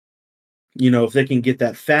 If they can get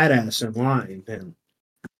that fat ass in line, then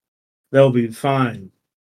they'll be fine.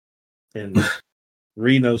 And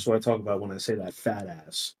Reed knows what I talk about when I say that fat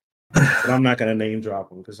ass. But I'm not going to name drop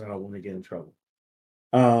him because I don't want to get in trouble.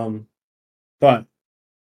 But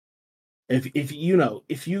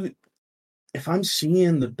if I'm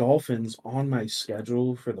seeing the Dolphins on my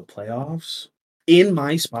schedule for the playoffs in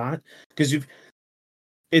my spot, because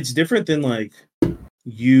it's different than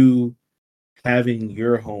you having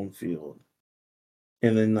your home field,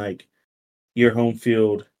 and then your home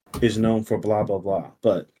field is known for blah blah blah.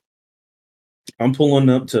 But I'm pulling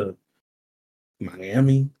up to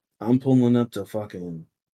Miami. I'm pulling up to fucking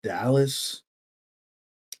Dallas.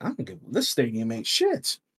 I don't give this stadium ain't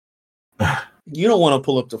shit. You don't want to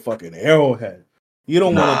pull up to fucking Arrowhead. You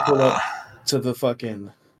don't want to pull up to the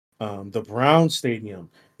fucking the Brown Stadium.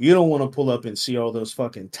 You don't want to pull up and see all those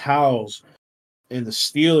fucking towels and the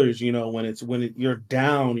Steelers, you're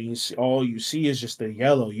down and all you see is just the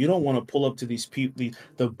yellow. You don't want to pull up to these people,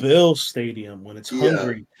 the Bills Stadium when it's Yeah.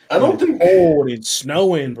 hungry, I when don't it's think cold and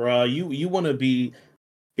snowing, bro. You want to be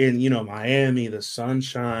in Miami, the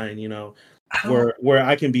sunshine, I don't where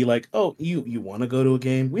I can be like, oh, you want to go to a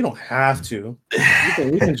game? We don't have to.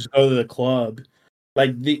 We can just go to the club.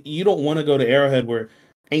 Like you don't want to go to Arrowhead where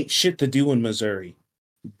ain't shit to do in Missouri.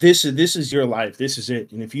 This is your life. This is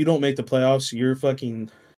it. And if you don't make the playoffs, you're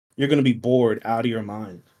gonna be bored out of your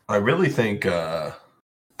mind. I really think I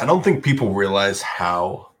don't think people realize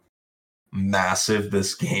how massive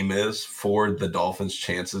this game is for the Dolphins'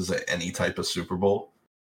 chances at any type of Super Bowl.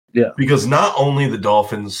 Yeah. Because not only the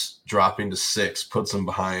Dolphins dropping to 6 puts them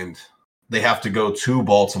behind, they have to go to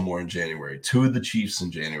Baltimore in January, to the Chiefs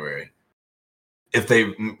in January. If they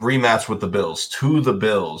rematch with the Bills, to the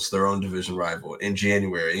Bills, their own division rival, in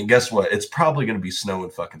January. And guess what? It's probably going to be snowing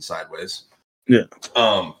fucking sideways. Yeah.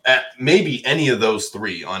 At maybe any of those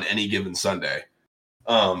three on any given Sunday.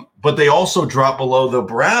 But they also drop below the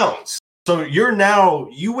Browns. So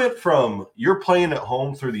you went from you're playing at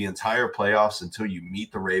home through the entire playoffs until you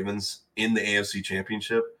meet the Ravens in the AFC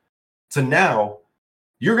Championship to now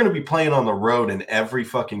you're going to be playing on the road in every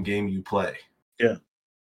fucking game you play. Yeah.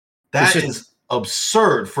 That is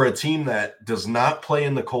absurd for a team that does not play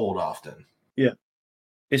in the cold often. Yeah.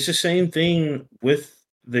 It's the same thing with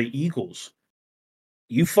the Eagles.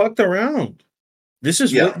 You fucked around. This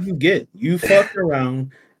is what you get. You fucked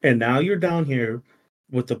around, and now you're down here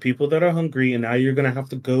with the people that are hungry, and now you're gonna have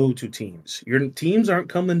to go to teams. Your teams aren't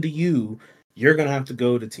coming to you. You're gonna have to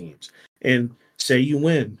go to teams. And say you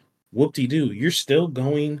win, whoop-de-doo. You're still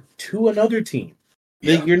going to another team.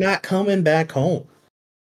 Yeah. You're not coming back home.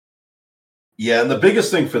 Yeah, and the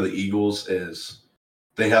biggest thing for the Eagles is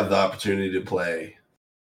they have the opportunity to play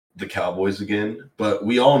the Cowboys again. But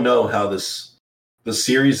we all know how the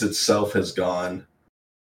series itself has gone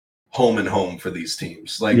home and home for these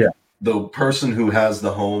teams. Like the person who has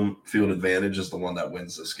the home field advantage is the one that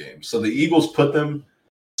wins this game. So the Eagles put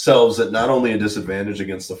themselves at not only a disadvantage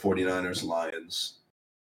against the 49ers, Lions,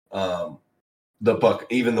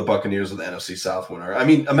 even the Buccaneers of the NFC South winner. I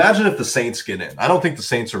mean, imagine if the Saints get in. I don't think the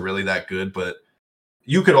Saints are really that good, but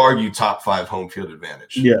you could argue top 5 home field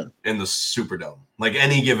advantage in the Superdome, like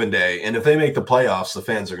any given day. And if they make the playoffs, the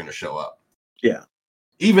fans are going to show up. Yeah.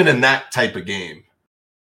 Even in that type of game.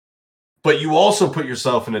 But you also put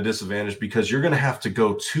yourself in a disadvantage because you're going to have to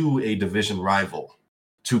go to a division rival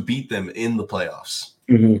to beat them in the playoffs.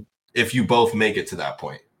 Mm-hmm. If you both make it to that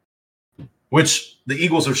point, which the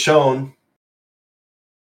Eagles have shown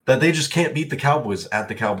that they just can't beat the Cowboys at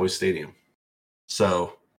the Cowboys Stadium.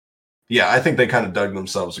 So, yeah, I think they kind of dug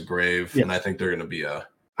themselves a grave, and I think they're going to be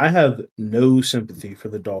I have no sympathy for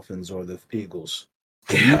the Dolphins or the Eagles.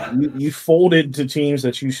 Yeah. You folded to teams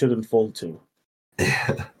that you shouldn't fold to.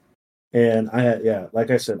 Yeah. And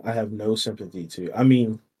like I said, I have no sympathy to. I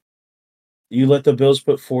mean, you let the Bills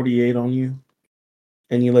put 48 on you,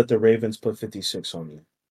 and you let the Ravens put 56 on you.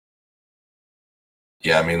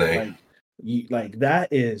 Yeah, I mean, like that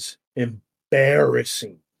is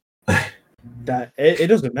embarrassing. That it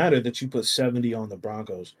doesn't matter that you put 70 on the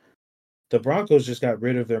Broncos. The Broncos just got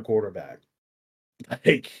rid of their quarterback.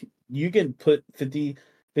 Like you can put 50,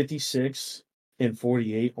 56, and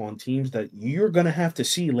 48 on teams that you're gonna have to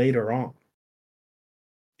see later on.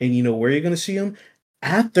 And you know where you're gonna see them?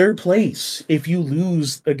 At third place if you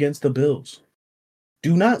lose against the Bills.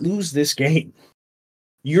 Do not lose this game.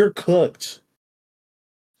 You're cooked.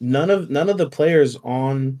 None of the players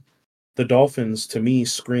on the Dolphins to me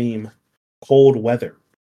scream cold weather.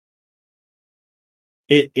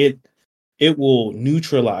 It will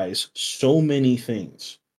neutralize so many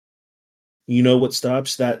things. You know what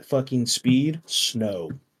stops that fucking speed? Snow.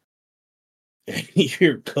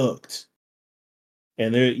 You're cooked.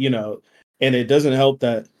 And and it doesn't help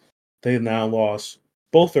that they've now lost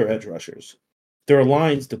both their edge rushers. Their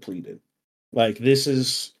line's depleted. Like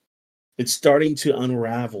it's starting to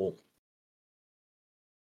unravel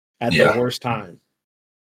at the worst time.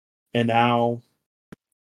 And now,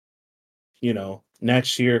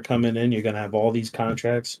 next year coming in, you're going to have all these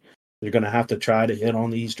contracts. You're going to have to try to hit on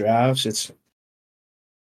these drafts.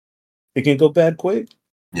 It can go bad quick.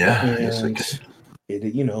 Yeah. And it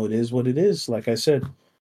is what it is. Like I said,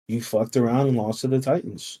 you fucked around and lost to the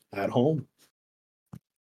Titans at home.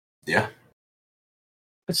 Yeah.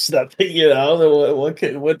 It's nothing, what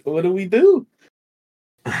do we do?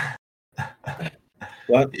 But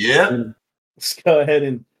let's go ahead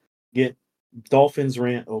and get Dolphins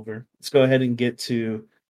rant over. Let's go ahead and get to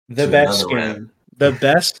the best game. Rant. The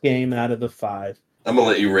best game out of the 5. I'm gonna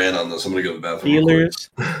let you rant on this. I'm gonna go to the bathroom. Steelers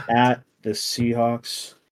at the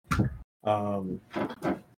Seahawks. Let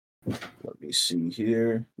me see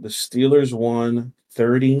here. The Steelers won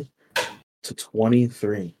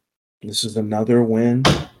 30-23. This is another win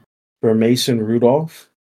for Mason Rudolph.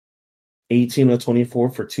 18 of 24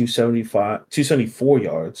 for 274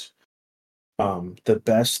 yards. The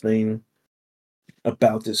best thing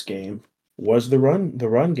about this game was the run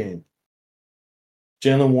game.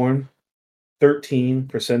 Jalen Warren, 13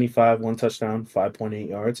 for 75, one touchdown, 5.8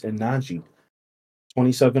 yards, and Najee,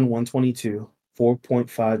 27, 122,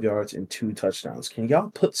 4.5 yards, and two touchdowns. Can y'all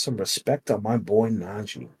put some respect on my boy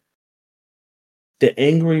Najee? The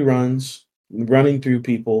angry runs, running through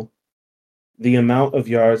people, the amount of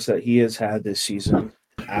yards that he has had this season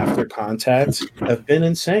after contact have been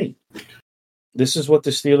insane. This is what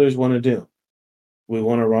the Steelers want to do. We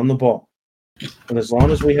want to run the ball. And as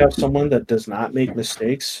long as we have someone that does not make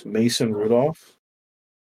mistakes, Mason Rudolph,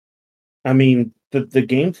 I mean, the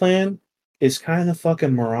game plan is kind of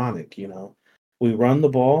fucking moronic, you know. We run the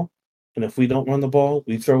ball, and if we don't run the ball,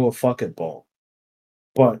 we throw a fucking ball.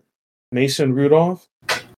 But Mason Rudolph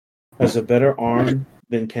has a better arm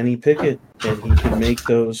than Kenny Pickett, and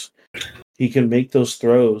he can make those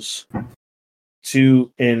throws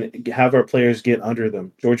to and have our players get under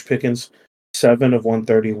them. George Pickens, 7 of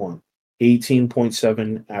 131,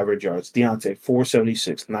 18.7 average yards. Deontay,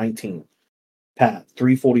 476, 19. Pat,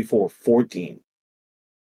 344, 14.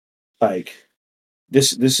 Like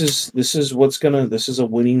this is what's gonna this is a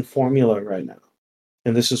winning formula right now.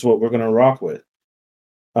 And this is what we're gonna rock with.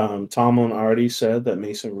 Tomlin already said that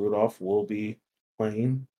Mason Rudolph will be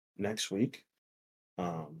playing next week.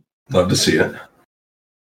 Love to see it.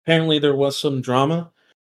 Apparently, there was some drama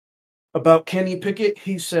about Kenny Pickett.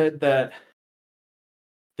 He said that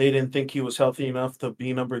they didn't think he was healthy enough to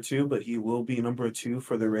be number 2, but he will be number 2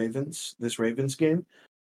 for the Ravens, this Ravens game.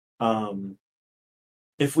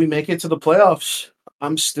 If we make it to the playoffs,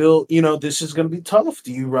 I'm still, this is going to be tough.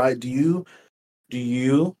 Do you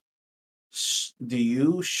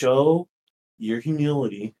show your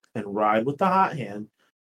humility and ride with the hot hand,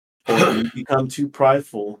 or do you become too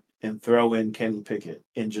prideful and throw in Kenny Pickett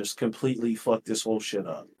and just completely fuck this whole shit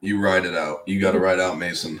up? You ride it out. You got to ride out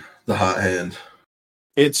Mason, the hot hand.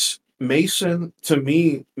 It's Mason. To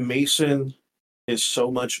me, Mason is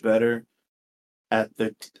so much better at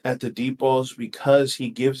the deep balls because he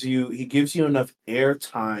gives you enough air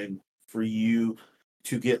time for you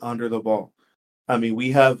to get under the ball. I mean,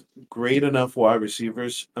 we have great enough wide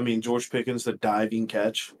receivers. I mean, George Pickens, the diving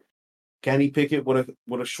catch. Kenny Pickett would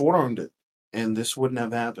have short armed it, and this wouldn't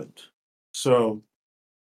have happened. So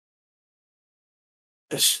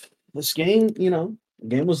this game,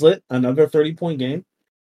 game was lit. Another 30-point game.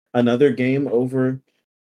 Another game over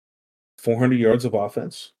 400 yards of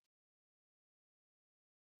offense.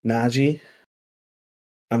 Najee,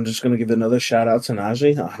 I'm just going to give another shout out to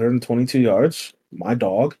Najee, 122 yards, my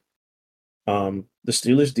dog. The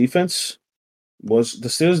Steelers defense was,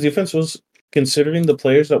 considering the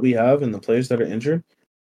players that we have and the players that are injured,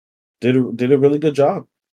 did a really good job.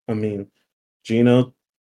 I mean, Gino,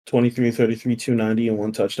 23, 33, 290 and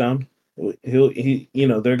one touchdown.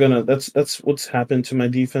 They're gonna that's what's happened to my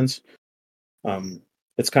defense.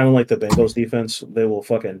 It's kind of like the Bengals defense. They will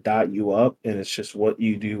fucking dot you up, and it's just what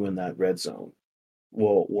you do in that red zone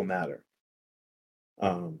will matter.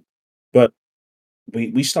 But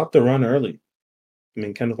we stopped the run early. I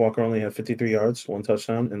mean, Kenneth Walker only had 53 yards, one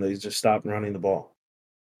touchdown, and they just stopped running the ball.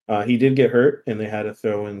 He did get hurt, and they had to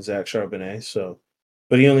throw in Zach Charbonnet.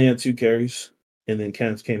 But he only had 2 carries, and then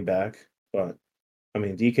Kenneth came back. But I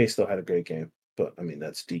mean, DK still had a great game. But I mean,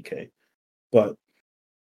 that's DK. But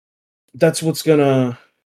that's what to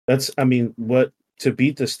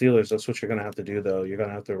beat the Steelers. That's what you're gonna have to do, though. You're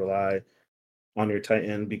gonna have to rely on your tight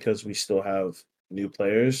end because we still have new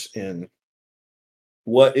players. And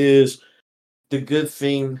what is the good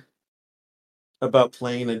thing about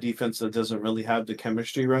playing a defense that doesn't really have the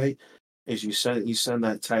chemistry right is you send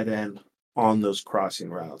that tight end on those crossing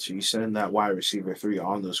routes. You send that wide receiver 3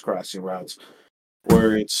 on those crossing routes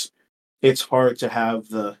where it's hard to have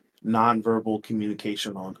the nonverbal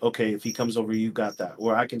communication on, okay, if he comes over, you got that,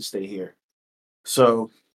 or I can stay here.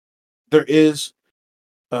 So there is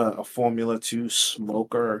a formula to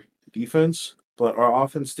smoke our defense, but our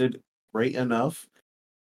offense did great enough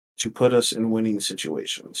to put us in winning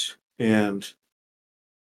situations. And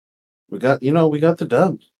we got the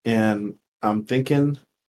dub. And I'm thinking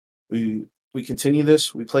we continue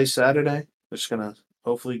this. We play Saturday. We're just gonna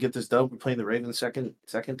hopefully get this dub. We're playing the Ravens second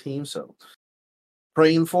team, so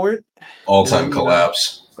praying for it. All-time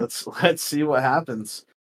collapse. Let's see what happens.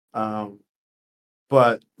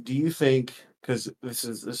 But do you think, because this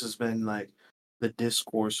has been like the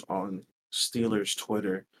discourse on Steelers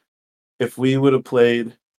Twitter. If we would have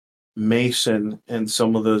played Mason in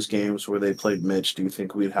some of those games where they played Mitch, do you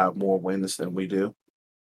think we'd have more wins than we do?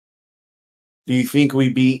 Do you think we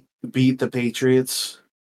beat the Patriots?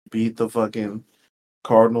 Beat the fucking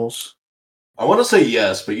Cardinals? I want to say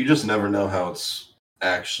yes, but you just never know how it's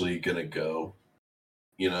actually gonna go.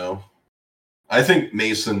 You know, I think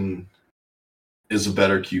Mason is a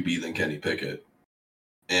better QB than Kenny Pickett.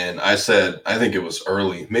 And I said, I think it was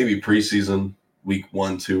early, maybe preseason, week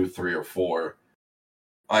 1, 2, 3, or 4.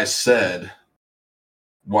 I said,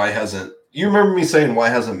 why hasn't you remember me saying why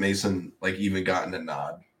hasn't Mason like even gotten a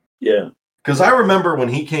nod? Yeah. Because I remember when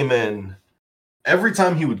he came in, every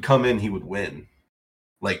time he would come in, he would win.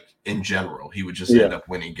 Like in general, he would just end up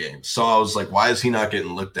winning games. So I was like, why is he not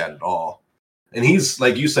getting looked at all? And he's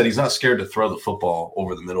like you said, he's not scared to throw the football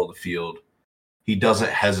over the middle of the field. He doesn't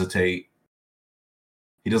hesitate.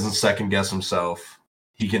 He doesn't second guess himself.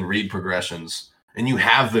 He can read progressions. And you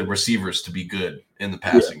have the receivers to be good in the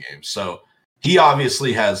passing game. So he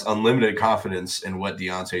obviously has unlimited confidence in what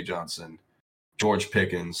Deontay Johnson, George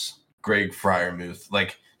Pickens, Greg Freiermuth,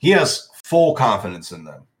 like he has full confidence in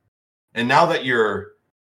them. And now that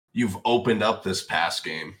you've opened up this pass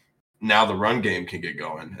game, now the run game can get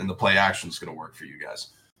going and the play action is going to work for you guys.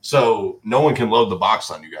 So no one can load the box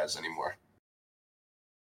on you guys anymore.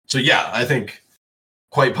 So yeah, I think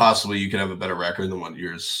quite possibly you could have a better record than what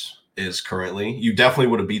yours is currently. You definitely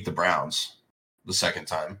would have beat the Browns the second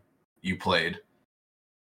time you played.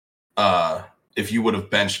 If you would have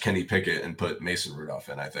benched Kenny Pickett and put Mason Rudolph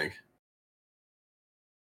in, I think.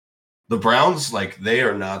 The Browns, like, they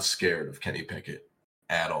are not scared of Kenny Pickett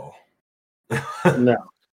at all. No.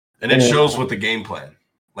 And it shows with the game plan.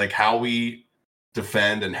 Like, how we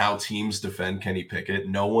defend and how teams defend Kenny Pickett,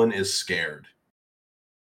 no one is scared.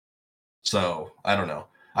 So, I don't know.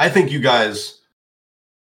 I think you guys,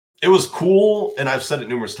 it was cool, and I've said it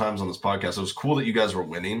numerous times on this podcast, it was cool that you guys were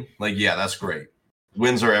winning. Like, yeah, that's great.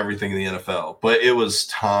 Wins are everything in the NFL. But it was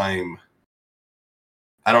time.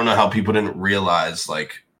 I don't know how people didn't realize,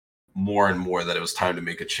 like, more and more that it was time to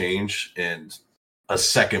make a change, and a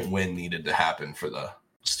second win needed to happen for the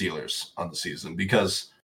Steelers on the season.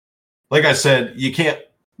 Because, like I said, you can't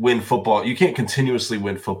win football. You can't continuously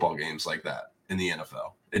win football games like that in the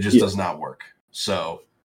NFL. It just does not work. So,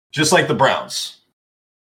 just like the Browns,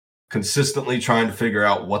 consistently trying to figure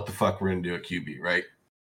out what the fuck we're going to do at QB, right?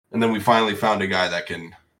 And then we finally found a guy that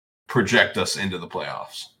can project us into the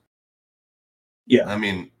playoffs. Yeah. I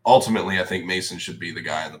mean, ultimately, I think Mason should be the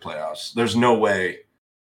guy in the playoffs. There's no way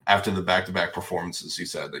after the back-to-back performances he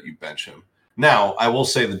said that you bench him. Now, I will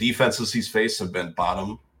say the defenses he's faced have been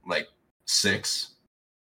bottom, like 6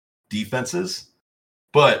 defenses.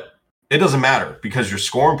 But it doesn't matter because you're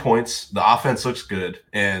scoring points, the offense looks good,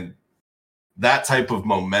 and that type of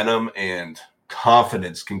momentum and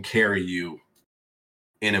confidence can carry you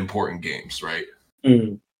in important games, right?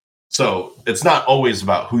 Mm. So it's not always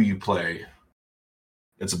about who you play.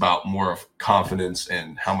 It's about more of confidence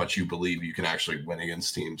and how much you believe you can actually win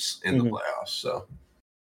against teams in the playoffs. So,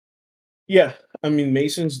 yeah, I mean,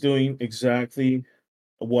 Mason's doing exactly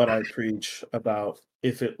what I preach about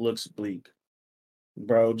if it looks bleak.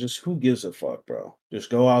 Bro, just who gives a fuck, bro?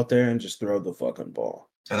 Just go out there and just throw the fucking ball.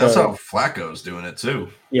 and that's how Flacco's doing it too.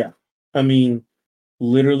 Yeah. I mean,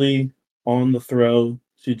 literally on the throw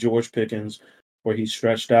to George Pickens where he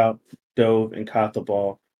stretched out, dove, and caught the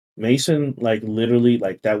ball. Mason, like, literally,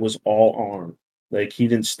 like, that was all arm. Like, he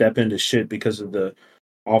didn't step into shit because of the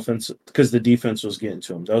offense, because the defense was getting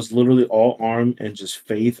to him. That was literally all arm and just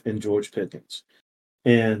faith in George Pickens.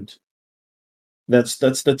 And that's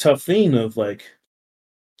the tough thing of, like,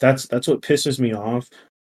 that's what pisses me off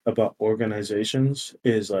about organizations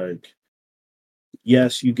is, like,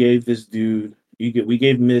 yes, you gave this dude we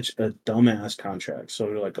gave Mitch a dumbass contract. So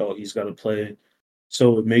they're like, oh, he's got to play.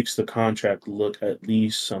 So it makes the contract look at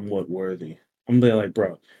least somewhat worthy. I'm gonna be like,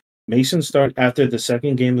 bro, Mason start after the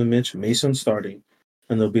second game of Mitch, Mason starting,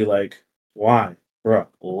 and they'll be like, why, bro?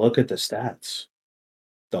 Look at the stats.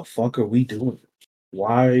 The fuck are we doing?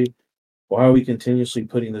 Why? Why are we continuously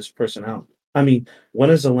putting this person out? I mean, when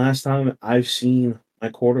is the last time I've seen my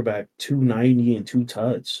quarterback 290 and 2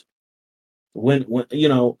 tuds? When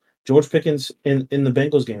George Pickens in the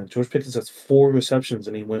Bengals game, George Pickens has 4 receptions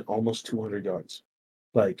and he went almost 200 yards.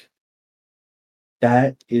 Like,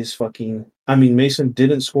 that is fucking. I mean, Mason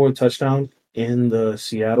didn't score a touchdown in the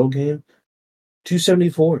Seattle game.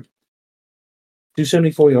 274.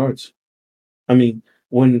 274 yards. I mean,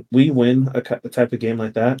 when we win a type of game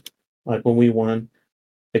like that, like when we won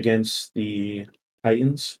against the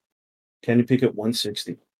Titans, Kenny Pickett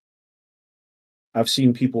 160. I've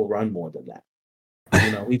seen people run more than that.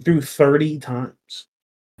 He threw 30 times.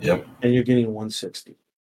 Yep. And you're getting 160.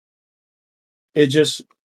 It just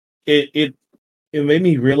it made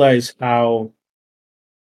me realize how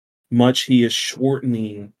much he is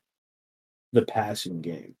shortening the passing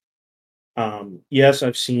game. Yes,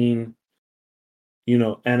 I've seen,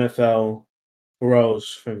 NFL throws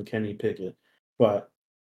from Kenny Pickett, but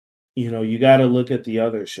you got to look at the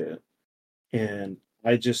other shit. And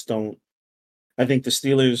I just don't. I think the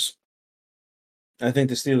Steelers. I think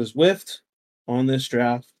the Steelers whiffed on this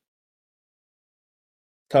draft.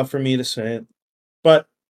 Tough for me to say it, but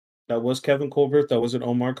that was Kevin Colbert. That wasn't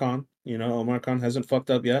Omar Khan. Omar Khan hasn't fucked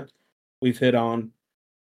up yet. We've hit on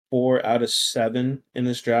 4 out of 7 in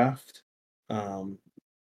this draft.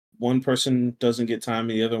 One person doesn't get time,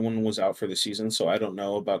 and the other one was out for the season, so I don't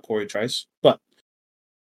know about Corey Trice. But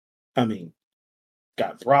I mean,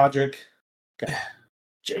 got Broderick, got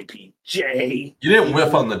JPJ. You didn't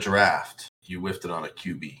whiff on the draft. You whiffed it on a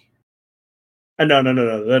QB. No.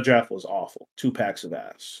 That draft was awful. 2 packs of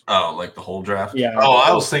ass. Oh, like the whole draft? Yeah. Oh,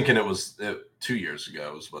 I was thinking it was 2 years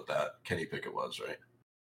ago was what that Kenny Pickett was, right?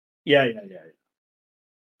 Yeah.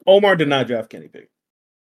 Omar did not draft Kenny Pickett.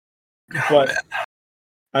 But, man.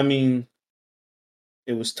 I mean,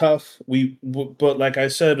 it was tough. But like I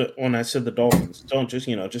said, when I said the Dolphins, don't just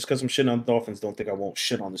because I'm shitting on the Dolphins, don't think I won't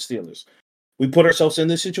shit on the Steelers. We put ourselves in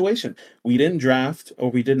this situation. We didn't draft,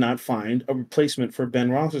 or we did not find a replacement for Ben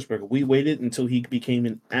Roethlisberger. We waited until he became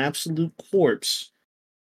an absolute corpse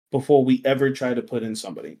before we ever tried to put in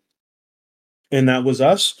somebody. And that was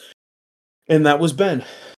us. And that was Ben.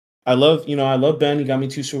 I love Ben. He got me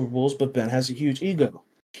 2 Super Bowls, but Ben has a huge ego.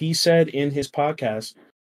 He said in his podcast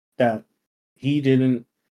that he didn't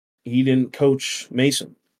coach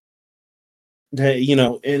Mason. That,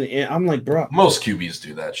 and I'm like, bro. Most QBs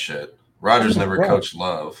do that shit. Rodgers never coached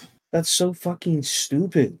Love. That's so fucking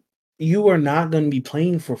stupid. You are not going to be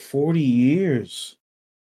playing for 40 years.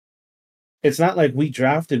 It's not like we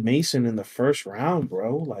drafted Mason in the first round,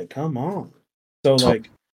 bro. Like, come on. So,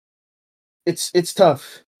 like, it's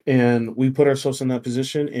tough. And we put ourselves in that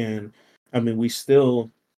position. And, I mean,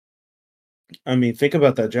 think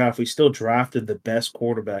about that draft. We still drafted the best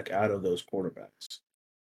quarterback out of those quarterbacks.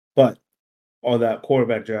 But all that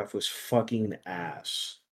quarterback draft was fucking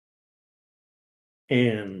ass.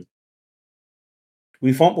 And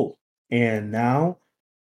we fumbled. And now,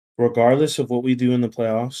 regardless of what we do in the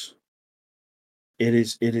playoffs,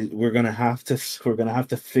 we're gonna have to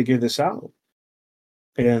figure this out.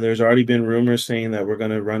 And there's already been rumors saying that we're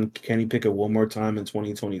gonna run Kenny Pickett one more time in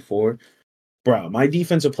 2024. Bro, my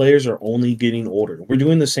defensive players are only getting older. We're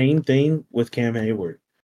doing the same thing with Cam Hayward.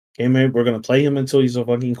 We're gonna play him until he's a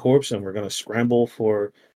fucking corpse, and we're gonna scramble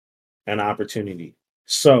for an opportunity.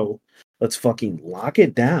 So let's fucking lock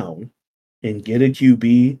it down and get a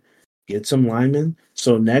QB, get some linemen.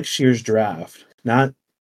 So next year's draft, not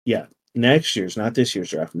this year's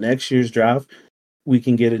draft. Next year's draft, we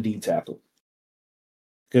can get a D tackle.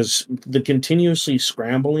 Because the continuously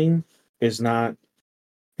scrambling is not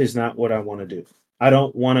what I want to do. I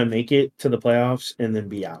don't want to make it to the playoffs and then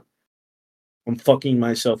be out. I'm fucking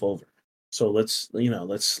myself over. So let's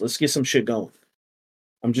get some shit going.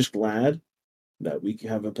 I'm just glad that we can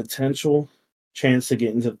have a potential chance to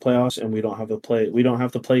get into the playoffs, and we don't have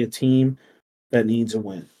to play a team that needs a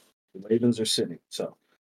win. The Ravens are sitting, so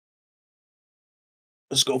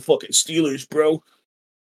let's go fucking Steelers, bro.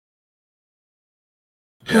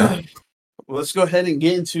 Yeah. Let's go ahead and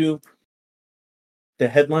get into the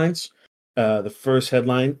headlines. The first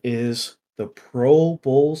headline is the Pro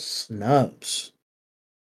Bowl snubs.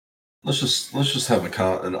 Let's just have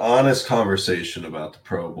an honest conversation about the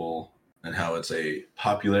Pro Bowl and how it's a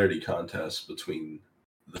popularity contest between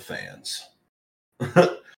the fans.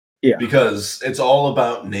 Yeah. Because it's all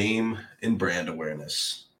about name and brand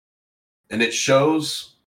awareness. And it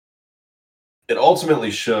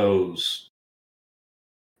ultimately shows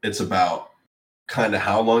it's about kind of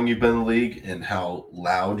how long you've been in the league and how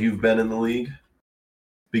loud you've been in the league.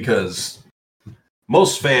 Because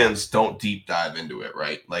most fans don't deep dive into it,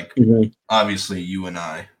 right? Like, Obviously, you and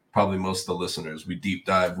I, probably most of the listeners, we deep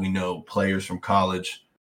dive. We know players from college.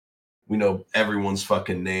 We know everyone's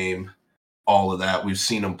fucking name, all of that. We've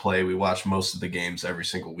seen them play. We watch most of the games every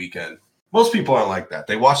single weekend. Most people aren't like that.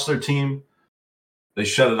 They watch their team, they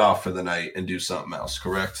shut it off for the night and do something else,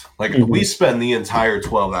 correct? Like, we spend the entire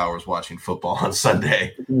 12 hours watching football on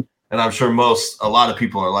Sunday. And I'm sure a lot of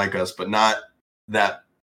people are like us, but not that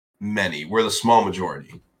many. We're the small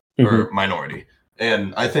majority or minority.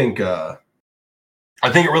 And I think it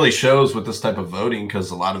really shows with this type of voting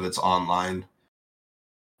because a lot of it's online.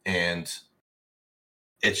 And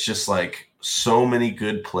it's just like so many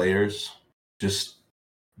good players just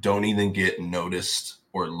don't even get noticed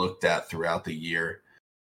or looked at throughout the year.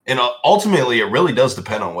 And ultimately, it really does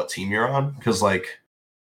depend on what team you're on. Because, like,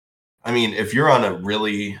 I mean, if you're on a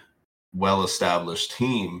really well-established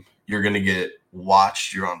team, you're going to get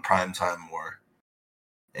watched. You're on primetime more,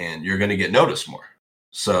 and you're going to get noticed more.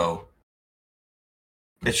 So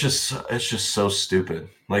it's just so stupid.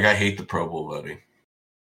 Like, I hate the Pro Bowl voting.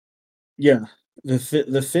 Yeah, the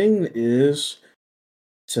thing is,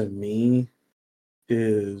 to me,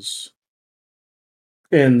 is,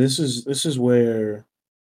 and this is where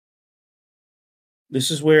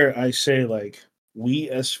I say, like, we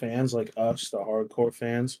as fans, like us, the hardcore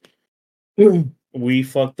fans, we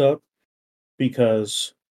fucked up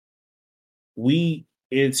because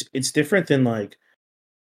it's different than like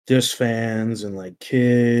just fans and like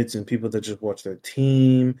kids and people that just watch their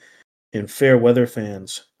team and fair weather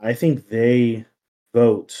fans. I think they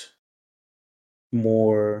vote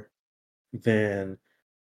more than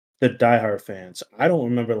the diehard fans. I don't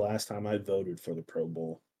remember last time I voted for the Pro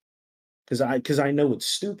Bowl because I know it's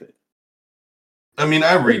stupid. I mean,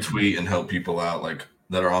 I retweet and help people out, like,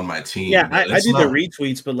 that are on my Yeah, team, but I it's do the not.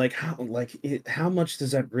 retweets, but like how much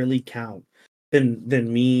does that really count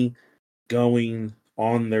than me going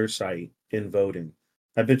on their site and voting?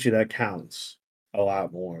 I bet you that counts a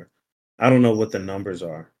lot more. I don't know what the numbers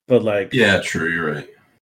are, but Yeah, true. You're right.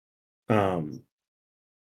 um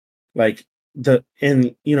like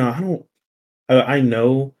I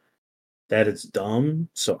know that it's dumb,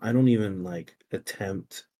 so I don't even like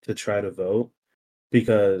attempt to try to vote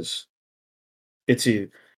because it's a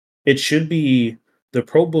it should be the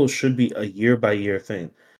Pro Bowl should be a year by year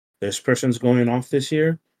thing. This person's going off this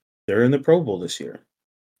year, they're in the Pro Bowl this year.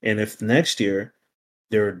 And if next year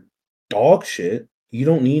they're dog shit, you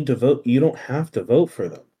don't need to vote. You don't have to vote for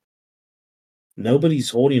them. Nobody's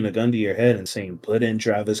holding a gun to your head and saying, put in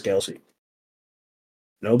Travis Kelsey.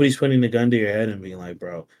 Nobody's putting a gun to your head and being like,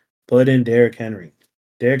 bro, put in Derrick Henry.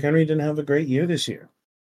 Derrick Henry didn't have a great year this year.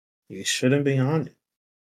 You shouldn't be on it.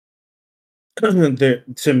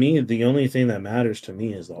 To me, the only thing that matters to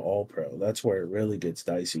me is the All Pro. That's where it really gets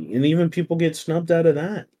dicey, and even people get snubbed out of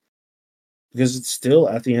that because it's still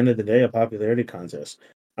at the end of the day a popularity contest.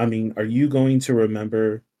 I mean, are you going to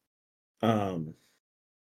remember? Um,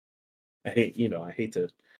 I hate to.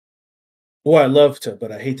 Well, I love to,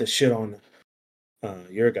 but I hate to shit on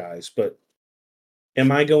your guys. But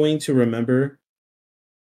am I going to remember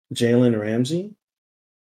Jalen Ramsey?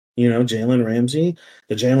 Jalen Ramsey,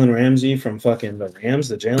 the Jalen Ramsey from fucking the Rams,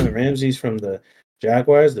 the Jalen Ramseys from the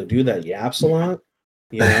Jaguars, the dude that yaps a lot,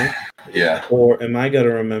 you know? Yeah. Or am I going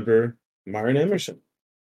to remember Martin Emerson?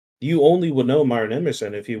 You only would know Martin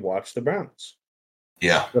Emerson if you watched the Browns.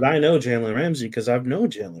 Yeah. But I know Jalen Ramsey because I've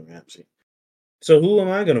known Jalen Ramsey. So who am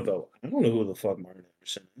I going to vote? I don't know who the fuck Martin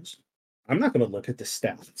Emerson is. I'm not going to look at the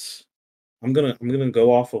stats. I'm gonna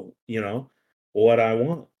go off of what I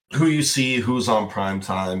want. Who you see, who's on prime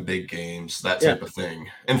time, big games, that Yeah, type of thing.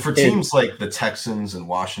 And for and teams like the Texans and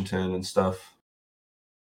Washington and stuff,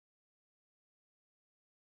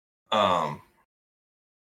 um,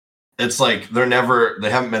 it's like they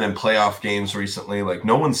haven't been in playoff games recently. Like,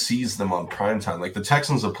 no one sees them on prime time. Like, the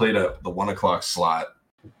Texans have played at the 1 o'clock slot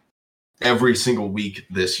every single week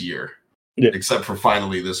this year, yeah, except for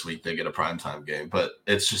finally this week they get a primetime game. But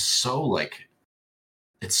it's just so, like,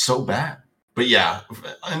 it's so bad. But yeah,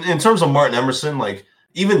 in terms of Martin Emerson, like,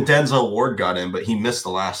 even Denzel Ward got in, but he missed the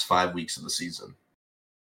last 5 weeks of the season,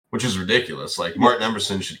 which is ridiculous. Like, yeah. Martin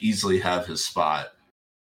Emerson should easily have his spot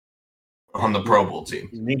on the Pro Bowl team.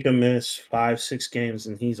 Minka missed 5, 6 games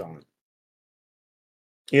and he's on.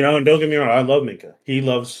 And don't get me wrong, I love Minka. He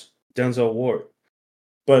loves Denzel Ward.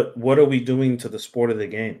 But what are we doing to the sport of the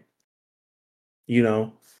game? You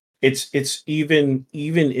know, it's even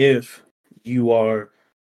if you are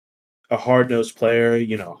a hard nosed player,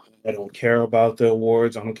 I don't care about the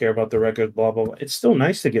awards, I don't care about the record, blah blah blah. It's still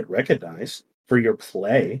nice to get recognized for your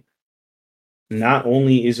play. Not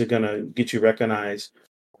only is it gonna get you recognized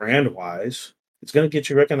brand wise, it's gonna get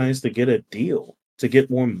you recognized to get a deal, to get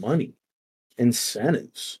more money,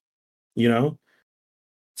 incentives, you know,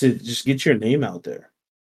 to just get your name out there.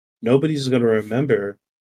 Nobody's gonna remember.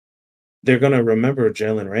 They're gonna remember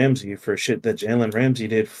Jalen Ramsey for shit that Jalen Ramsey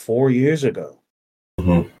did 4 years ago,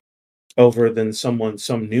 Mm-hmm. over than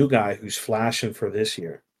some new guy who's flashing for this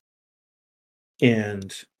year.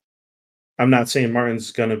 And I'm not saying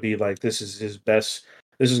Martin's gonna be like this is his best.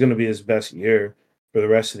 This is gonna be his best year for the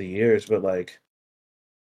rest of the years, but like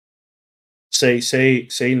say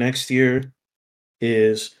next year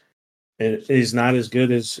is is not as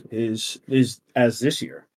good as this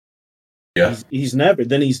year. Yeah. He's never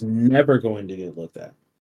going to get looked at.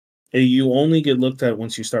 And you only get looked at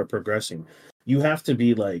once you start progressing. You have to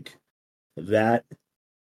be like that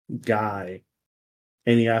guy,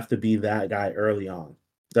 and you have to be that guy early on.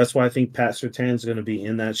 That's why I think Pat Surtain's going to be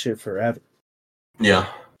in that shit forever. Yeah.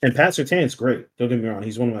 And Pat Surtain's great. Don't get me wrong.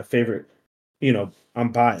 He's one of my favorite.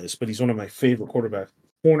 I'm biased, but he's one of my favorite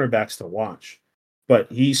cornerbacks to watch. But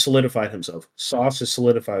he solidified himself. Sauce has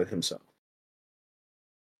solidified himself.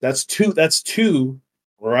 That's two. That's two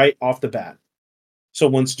right off the bat. So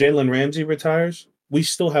once Jalen Ramsey retires, we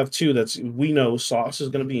still have two. We know Sauce is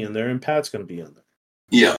going to be in there and Pat's going to be in there.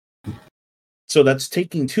 Yeah. So that's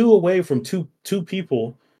taking two away from two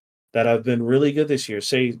people that have been really good this year.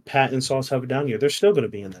 Say Pat and Sauce have a down year, they're still going to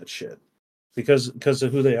be in that shit because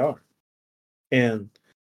of who they are. And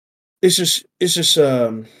it's just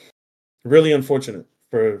really unfortunate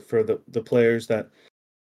for the players that,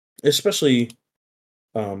 especially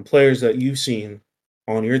players that you've seen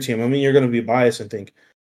on your team. I mean, you're going to be biased and think,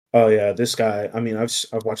 oh yeah, this guy. I mean, I've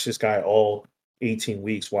watched this guy all 18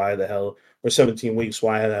 weeks. Why the hell, or 17 weeks?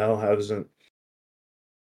 Why the hell hasn't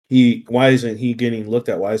he? Why isn't he getting looked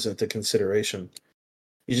at? Why isn't the consideration?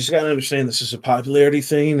 You just gotta understand this is a popularity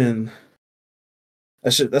thing, and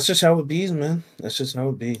that's just how it be, man. That's just how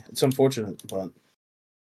it be. It's unfortunate, but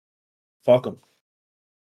fuck them.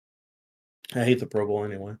 I hate the Pro Bowl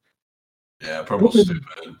anyway. Yeah, Pro Bowl's stupid.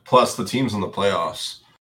 Plus, the teams in the playoffs,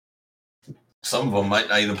 some of them might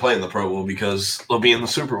not even play in the Pro Bowl because they'll be in the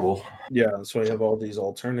Super Bowl. Yeah, that's why you have all these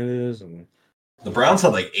alternatives, and the Browns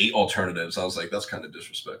had like 8 alternatives. I was like, that's kind of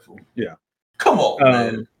disrespectful. Yeah, come on,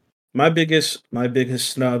 man. My biggest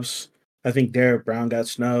snubs. I think Derek Brown got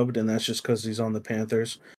snubbed, and that's just because he's on the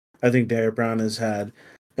Panthers. I think Derek Brown has had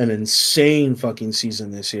an insane fucking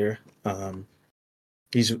season this year.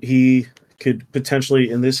 He could potentially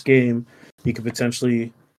in this game, he could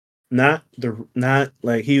potentially not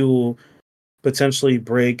like he will potentially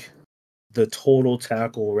break the total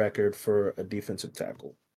tackle record for a defensive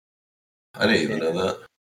tackle. I didn't even know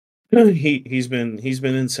that. He's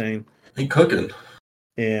been insane. He cooking.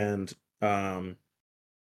 And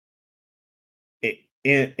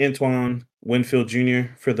Antoine Winfield Jr.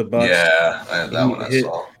 for the Bucks. Yeah, that one I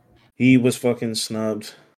saw. He was fucking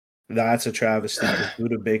snubbed. That's a travesty because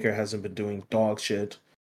Buda Baker hasn't been doing dog shit.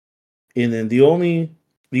 And then the only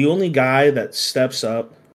guy that steps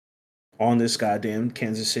up on this goddamn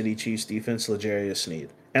Kansas City Chiefs defense, L'Jarius Sneed.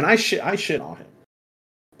 And I shit on him.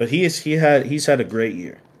 But he's had a great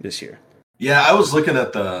year this year. Yeah, I was looking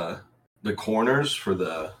at the corners for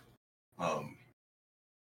the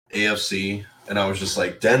AFC, and I was just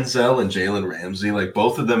like, Denzel and Jalen Ramsey, like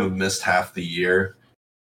both of them have missed half the year.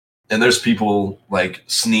 And there's people like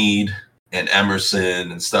Sneed and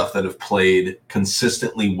Emerson and stuff that have played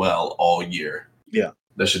consistently well all year. Yeah.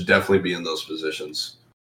 That should definitely be in those positions.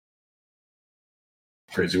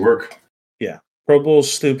 Crazy work. Yeah. Pro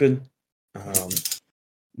Bowl's stupid.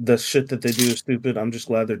 The shit that they do is stupid. I'm just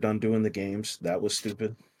glad they're done doing the games. That was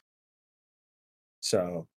stupid.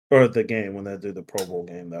 So, or the game when they do the Pro Bowl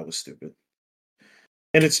game, that was stupid.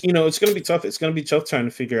 And it's going to be tough. It's going to be tough trying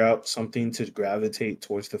to figure out something to gravitate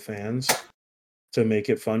towards the fans to make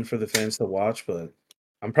it fun for the fans to watch. But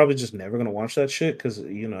I'm probably just never going to watch that shit because,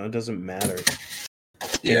 it doesn't matter.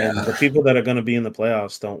 Yeah. And the people that are going to be in the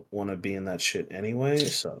playoffs don't want to be in that shit anyway.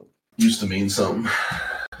 So used to mean something.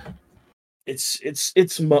 It's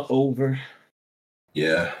over.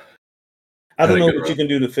 Yeah. I don't know what you can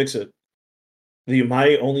do to fix it.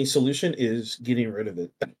 My only solution is getting rid of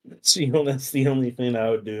it. That's the only thing I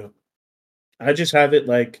would do. I just have it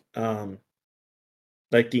like the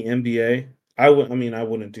NBA. I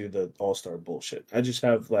wouldn't do the All-Star bullshit. I just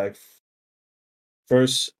have like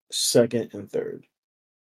first, second, and third.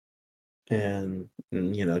 And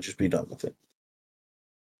just be done with it.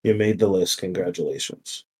 You made the list.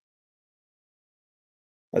 Congratulations.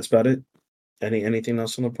 That's about it. Anything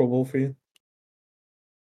else on the Pro Bowl for you?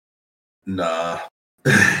 Nah.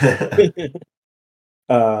 The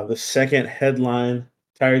second headline,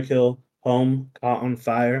 Tyreek Hill home caught on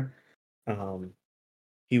fire.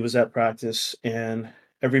 He was at practice and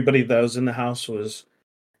everybody that was in the house was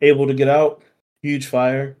able to get out. Huge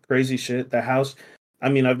fire, crazy shit. The house,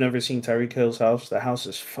 I've never seen Tyreek Hill's house. The house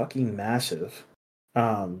is fucking massive.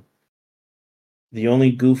 The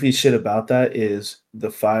only goofy shit about that is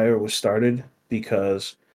the fire was started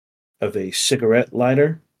because of a cigarette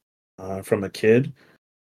lighter from a kid.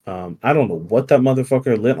 I don't know what that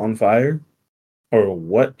motherfucker lit on fire or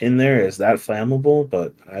what in there is that flammable,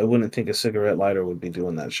 but I wouldn't think a cigarette lighter would be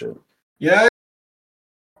doing that shit. Yeah. I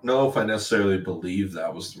don't know if I necessarily believe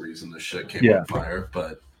that was the reason the shit came on fire,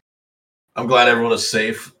 but I'm glad everyone is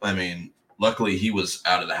safe. luckily he was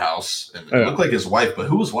out of the house, and it looked like his wife. But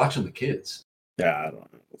who was watching the kids? Yeah, I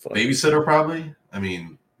don't know. Babysitter, probably. I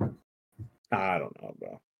mean, I don't know,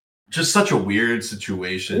 bro. Just such a weird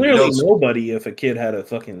situation. Clearly, nobody if a kid had a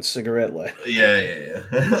fucking cigarette lighter.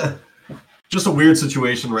 Yeah. Just a weird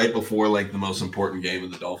situation right before like the most important game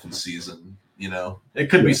of the Dolphins season. It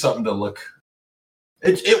could be something to look.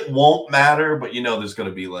 It won't matter, but there's going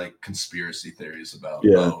to be like conspiracy theories about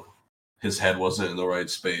his head wasn't in the right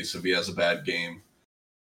space if he has a bad game.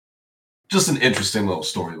 Just an interesting little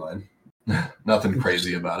storyline. Nothing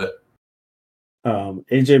crazy about it.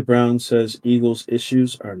 AJ Brown says Eagles'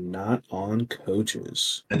 issues are not on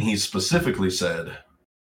coaches. And he specifically said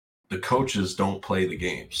the coaches don't play the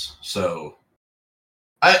games. So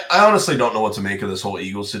I honestly don't know what to make of this whole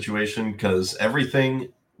Eagles situation because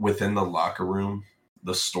everything within the locker room,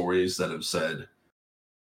 the stories that have said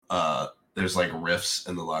there's like rifts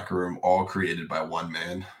in the locker room, all created by one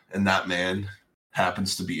man. And that man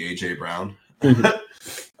happens to be AJ Brown.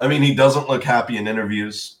 I mean, he doesn't look happy in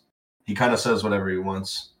interviews. He kind of says whatever he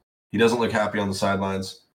wants. He doesn't look happy on the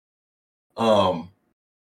sidelines. I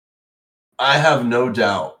have no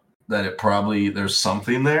doubt that there's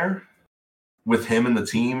something there with him and the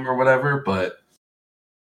team or whatever, but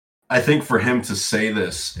I think for him to say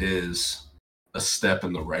this is a step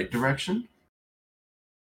in the right direction.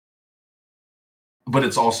 But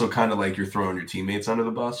it's also kind of like you're throwing your teammates under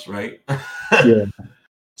the bus, right? Yeah.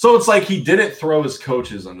 So it's like he didn't throw his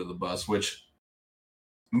coaches under the bus, which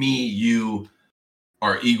me, you,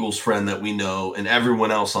 our Eagles friend that we know, and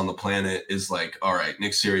everyone else on the planet is like, all right,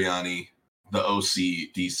 Nick Sirianni, the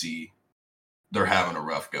OC, DC, they're having a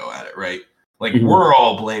rough go at it, right? Like, we're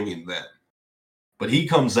all blaming them. But he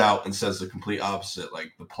comes out and says the complete opposite,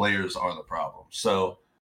 like, the players are the problem. So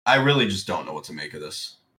I really just don't know what to make of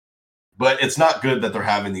this. But it's not good that they're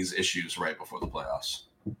having these issues right before the playoffs.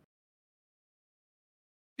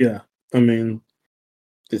 Yeah, I mean,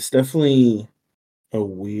 it's definitely a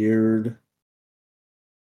weird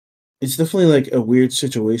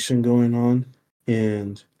situation going on.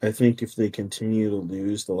 And I think if they continue to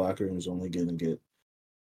lose, the locker room is only going to get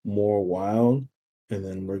more wild. And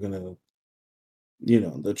then we're going to,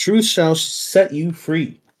 the truth shall set you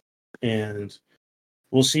free. And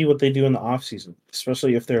we'll see what they do in the offseason,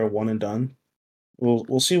 especially if they're a one and done.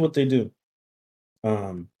 We'll see what they do.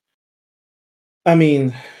 I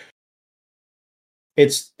mean,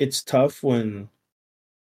 it's tough not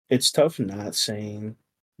saying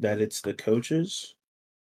that it's the coaches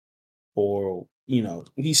or,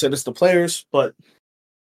 he said it's the players, but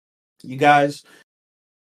you guys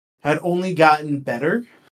had only gotten better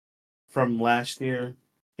from last year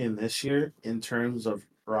and this year in terms of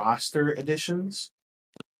roster additions.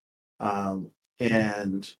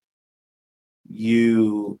 And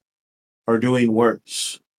you are doing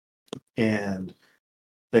worse. And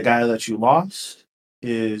the guy that you lost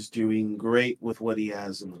is doing great with what he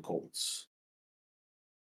has in the Colts.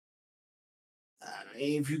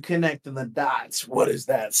 If you connect the dots, what does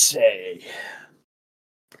that say?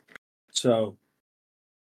 So,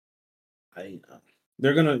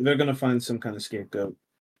 they're gonna find some kind of scapegoat,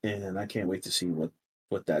 and I can't wait to see what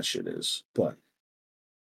that shit is. But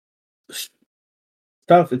it's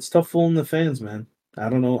tough fooling the fans, man. I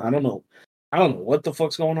don't know what the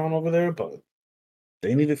fuck's going on over there, but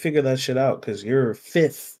they need to figure that shit out because you're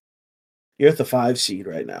fifth. You're at the 5 seed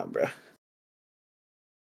right now, bro.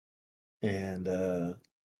 And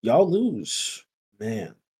y'all lose.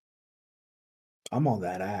 Man. I'm on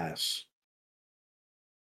that ass.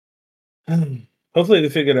 Hopefully they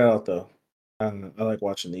figure it out though. I like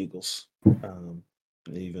watching the Eagles.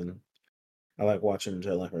 Even I like watching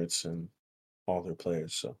Jalen Hurts and all their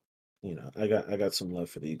players. So, I got some love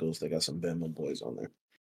for the Eagles. They got some Bama boys on there.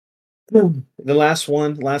 The last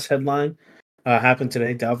headline happened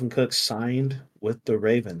today. Dalvin Cook signed with the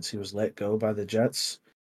Ravens. He was let go by the Jets.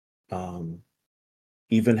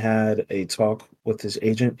 Even had a talk with his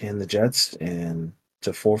agent and the Jets and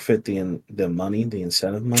to forfeit the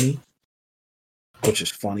incentive money, which is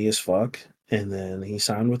funny as fuck. And then he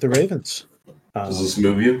signed with the Ravens. Does this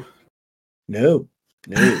move you? No.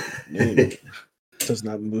 It does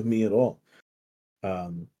not move me at all.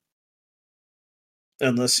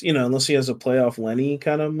 Unless he has a playoff Lenny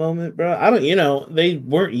kind of moment, bro. I don't, they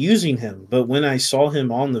weren't using him, but when I saw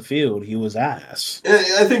him on the field, he was ass.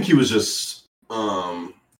 I think he was just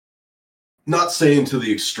not saying to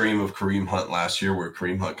the extreme of Kareem Hunt last year, where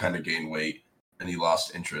Kareem Hunt kind of gained weight and he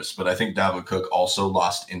lost interest. But I think Dalvin Cook also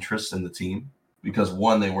lost interest in the team because,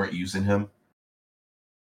 one, they weren't using him.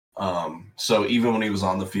 So even when he was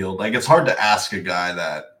on the field, like, it's hard to ask a guy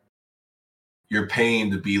that you're paying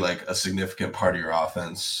to be like a significant part of your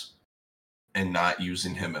offense and not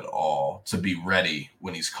using him at all to be ready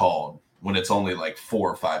when he's called, when it's only like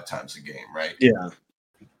 4 or 5 times a game, right? Yeah.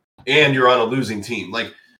 And you're on a losing team.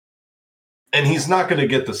 Like, and he's not going to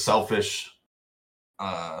get the selfish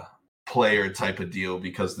player type of deal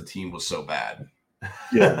because the team was so bad.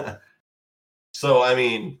 Yeah. So, I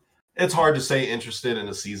mean, it's hard to say interested in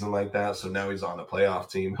a season like that. So now he's on a playoff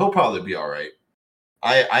team. He'll probably be all right.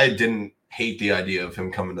 I didn't hate the idea of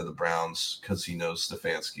him coming to the Browns because he knows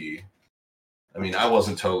Stefanski. I mean, I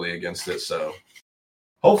wasn't totally against it. So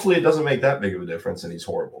hopefully it doesn't make that big of a difference and he's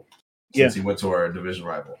horrible since he went to our division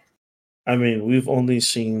rival. I mean, we've only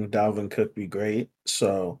seen Dalvin Cook be great.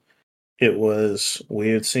 So it was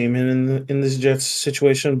weird seeing him in this Jets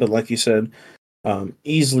situation. But like you said,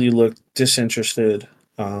 easily looked disinterested.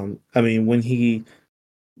 I mean, when he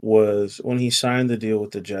signed the deal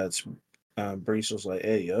with the Jets, Brees was like,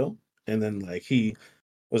 "Hey, yo," and then like he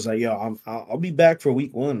was like, "Yo, I'll be back for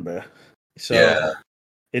week 1, bro." So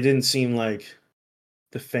it didn't seem like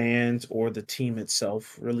the fans or the team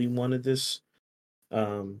itself really wanted this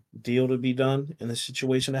deal to be done and the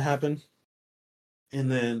situation to happen. And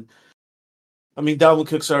then, I mean, Dalvin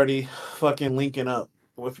Cook's already fucking linking up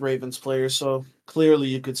with Ravens players, so clearly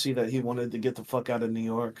you could see that he wanted to get the fuck out of New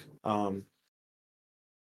York.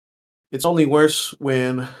 It's only worse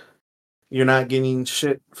when you're not getting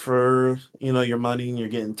shit for your money and you're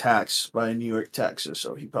getting taxed by New York taxes.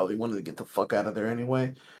 So he probably wanted to get the fuck out of there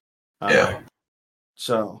anyway.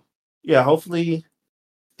 So yeah, hopefully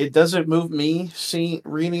it doesn't move me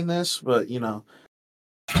reading this, but he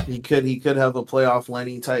could have a playoff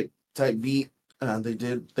Lenny type beat.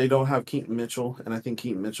 They don't have Keaton Mitchell, and I think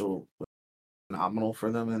Keaton Mitchell was phenomenal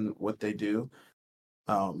for them in what they do,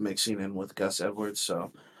 mixing in with Gus Edwards.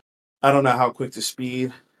 So I don't know how quick to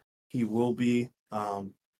speed he will be.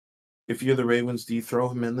 If you're the Ravens, do you throw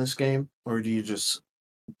him in this game, or do you just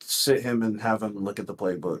sit him and have him look at the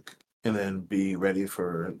playbook and then be ready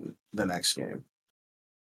for the next game?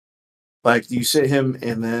 Like, do you sit him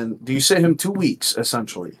 2 weeks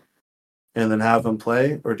essentially, and then have him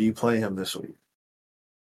play, or do you play him this week?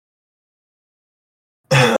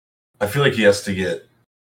 I feel like he has to get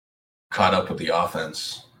caught up with the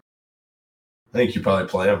offense. I think you probably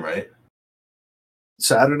play him, right?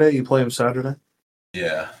 Saturday? You play him Saturday?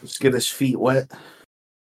 Yeah. Just get his feet wet.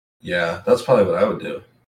 Yeah, that's probably what I would do.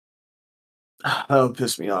 That would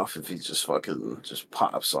piss me off if he just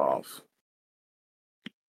pops off.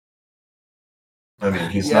 I mean,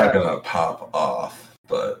 he's not gonna pop off,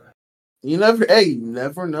 but you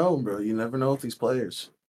never know, bro. You never know with these players.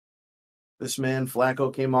 This man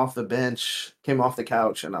Flacco came off the bench, came off the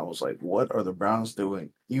couch, and I was like, "What are the Browns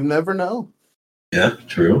doing?" You never know. Yeah,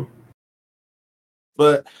 true.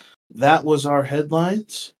 But that was our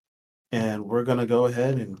headlines, and we're gonna go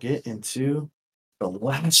ahead and get into the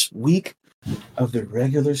last week of the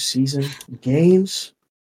regular season games.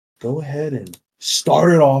 Go ahead and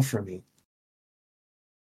start it off for me.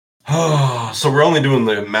 So we're only doing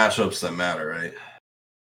the matchups that matter, right?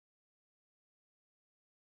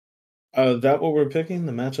 That what we're picking?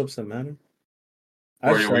 The matchups that matter?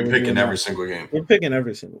 Or are we picking every single game? We're picking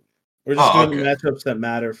every single. We're just doing the matchups that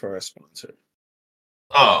matter for our sponsor.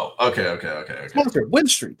 Oh, okay. Sponsor, Win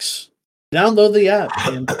Streaks. Download the app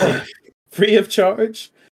and play free of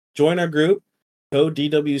charge. Join our group. Code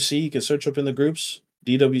DWC. You can search up in the groups.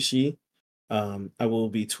 DWC. I will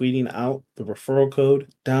be tweeting out the referral code.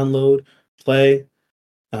 Download, play.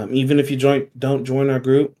 Even if you don't join our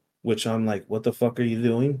group, which I'm like, what the fuck are you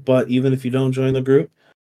doing? But even if you don't join the group,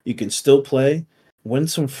 you can still play. Win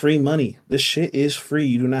some free money. This shit is free.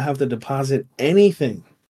 You do not have to deposit anything.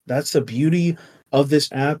 That's the beauty of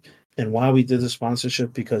this app and why we did the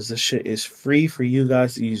sponsorship, because this shit is free for you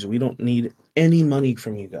guys to use. We don't need any money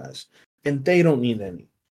from you guys, and they don't need any.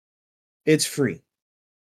 It's free.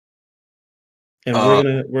 And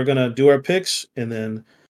we're gonna do our picks, and then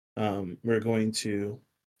we're going to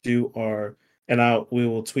do we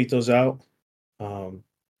will tweet those out.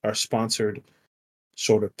 Our sponsored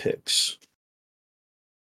sort of picks.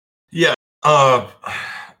 Yeah.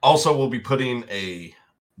 Also, we'll be putting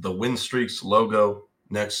the Win Streaks logo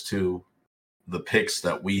next to the picks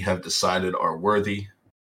that we have decided are worthy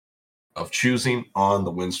of choosing on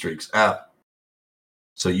the Win Streaks app.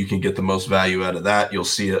 So you can get the most value out of that. You'll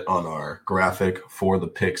see it on our graphic for the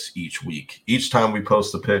picks each week. Each time we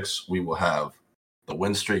post the picks, we will have the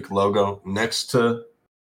Win Streak logo next to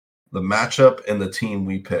the matchup and the team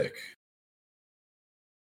we pick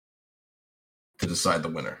to decide the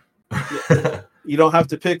winner. You don't have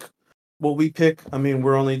to pick what we pick. I mean,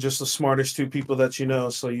 we're only just the smartest two people that you know,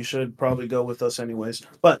 so you should probably go with us anyways.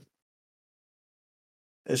 But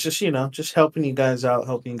It's just, just helping you guys out,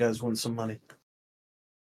 helping you guys win some money.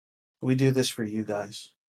 We do this for you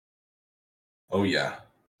guys. Oh, yeah.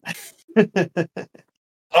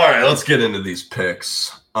 All right, let's get into these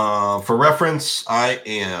picks. For reference,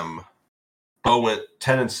 Bo went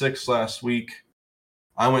 10-6 last week.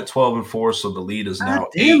 I went 12-4, so the lead is now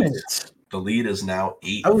 8. The lead is now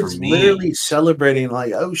 8 for me. I was literally celebrating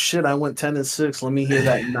like, oh shit, I went 10-6. Let me hear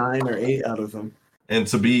that 9 or 8 out of him. And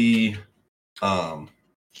to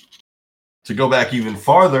go back even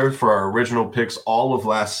farther for our original picks all of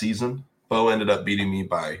last season, Bo ended up beating me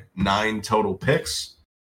by 9 total picks.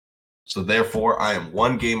 So therefore, I am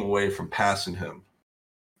 1 game away from passing him.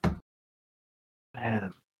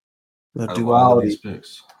 Man, the duality.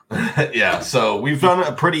 Picks. Yeah, so we've done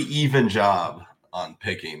a pretty even job on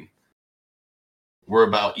picking. We're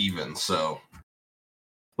about even, so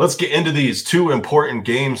let's get into these 2 important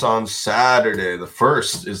games on Saturday. The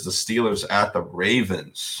first is the Steelers at the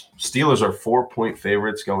Ravens. Steelers are 4-point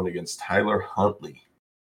favorites going against Tyler Huntley.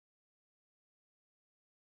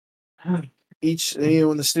 When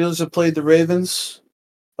the Steelers have played the Ravens,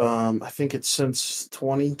 I think it's since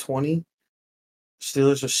 2020.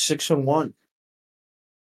 Steelers are 6-1.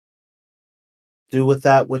 Do with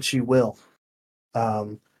that what you will.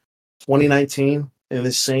 2019, in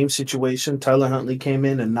the same situation, Tyler Huntley came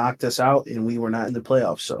in and knocked us out, and we were not in the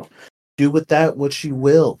playoffs. So, do with that what you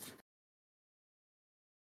will.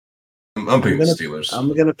 I'm picking the Steelers.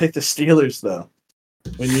 I'm gonna pick the Steelers though.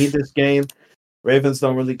 We need this game. Ravens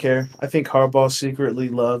don't really care. I think Harbaugh secretly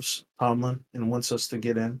loves Tomlin and wants us to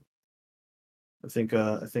get in. I think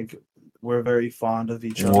we're very fond of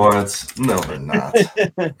each other. What? No, they're not.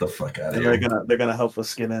 Get the fuck out of here. They're gonna help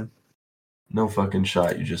us get in. No fucking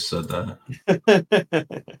shot. You just said that.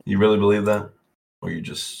 You really believe that, or you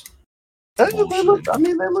just? They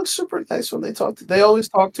look super nice when they talk. They always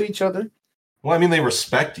talk to each other. Well, I mean, they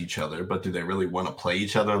respect each other, but do they really want to play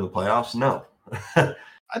each other in the playoffs? No. I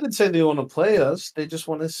didn't say they want to play us. They just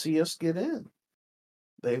want to see us get in.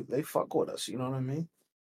 They fuck with us. You know what I mean?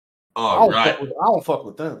 All right. I don't fuck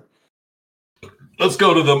with them. Let's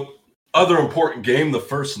go to the other important game, the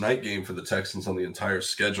first night game for the Texans on the entire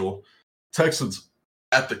schedule. Texans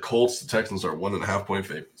at the Colts. The Texans are 1.5-point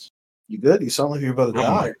favorites. You good? You sound like you're about to die.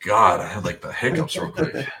 Oh my god, I had like the hiccups real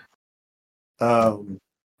quick.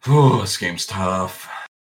 This game's tough.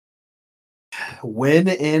 Win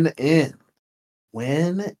and in.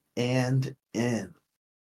 Win and in.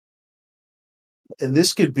 And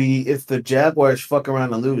this could be, if the Jaguars fuck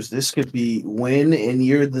around and lose, this could be win and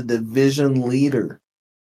you're the division leader.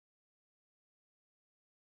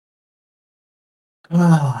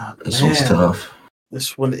 This one's tough.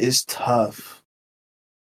 This one is tough.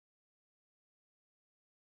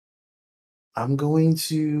 I'm going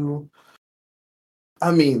to...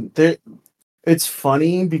 it's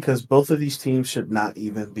funny because both of these teams should not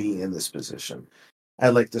even be in this position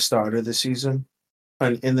at like the start of the season.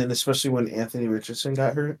 And then especially when Anthony Richardson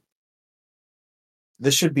got hurt.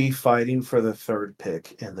 This should be fighting for the 3rd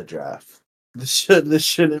pick in the draft. This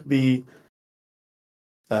shouldn't be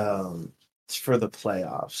for the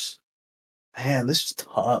playoffs. Man, this is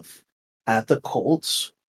tough. At the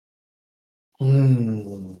Colts. What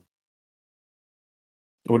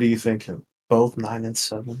are you thinking? Both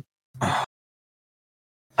 9-7?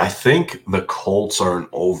 I think the Colts are an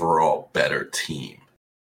overall better team.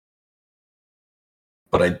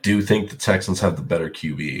 But I do think the Texans have the better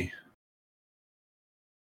QB.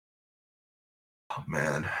 Oh,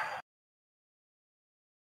 man.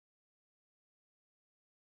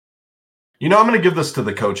 I'm going to give this to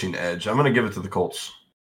the coaching edge. I'm going to give it to the Colts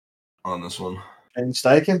on this one. And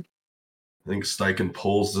Steichen? I think Steichen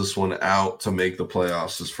pulls this one out to make the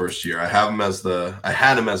playoffs his first year. I had him as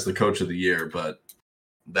the coach of the year, but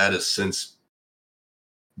that has since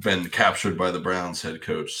been captured by the Browns head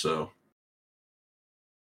coach. So,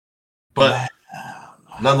 but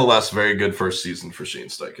nonetheless, very good first season for Shane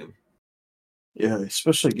Steichen. Yeah,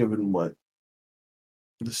 especially given what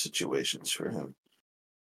the situations for him.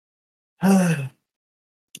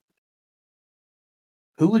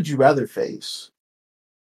 Who would you rather face?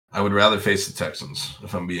 I would rather face the Texans,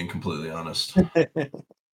 if I'm being completely honest.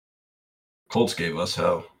 Colts gave us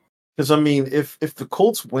hell. Because, if the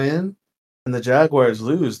Colts win and the Jaguars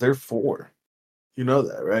lose, they're 4. You know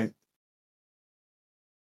that, right?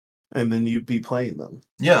 And then you'd be playing them.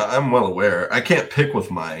 Yeah, I'm well aware. I can't pick with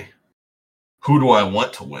who do I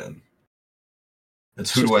want to win?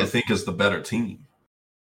 It's who do I think is the better team?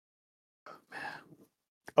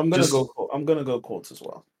 I'm gonna go Colts as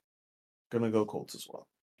well.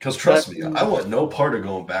 Because trust me, I want no part of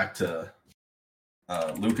going back to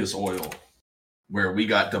Lucas Oil, where we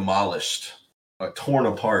got demolished torn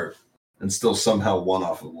apart and still somehow won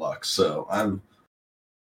off of luck. So I'm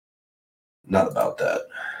not about that.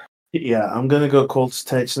 Yeah, I'm gonna go Colts.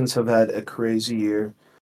 Texans have had a crazy year.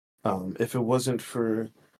 If it wasn't for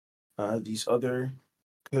these other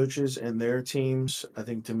coaches and their teams, I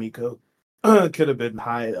think D'Amico could have been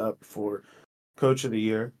high up for Coach of the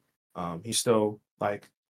Year. He's still like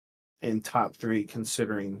in top three,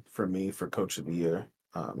 considering for me for Coach of the Year,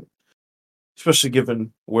 especially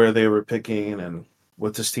given where they were picking and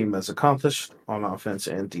what this team has accomplished on offense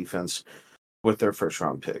and defense with their first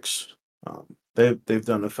round picks. They've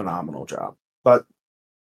done a phenomenal job, but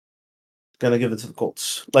gonna give it to the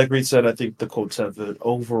Colts. Like Reed said, I think the Colts have an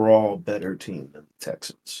overall better team than the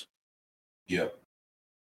Texans. Yep.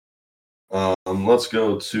 Let's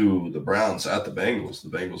go to the Browns at the Bengals. The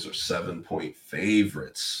Bengals are 7-point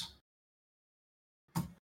favorites.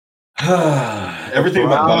 Everything in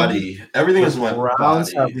my body. Everything is in my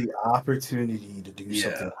Browns body. have the opportunity to do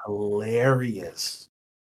something hilarious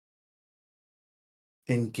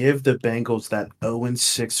and give the Bengals that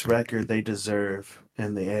 0-6 record they deserve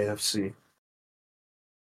in the AFC.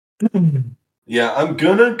 Yeah, I'm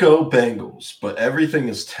gonna go Bengals, but everything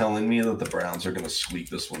is telling me that the Browns are gonna sweep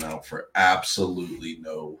this one out for absolutely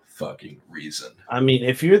no fucking reason. I mean,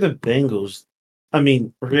 if you're the Bengals, I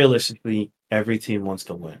mean, realistically, every team wants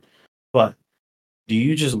to win. But do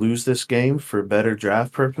you just lose this game for better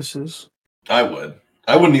draft purposes? I would.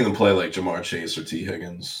 I wouldn't even play like Jamar Chase or T.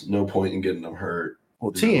 Higgins. No point in getting them hurt.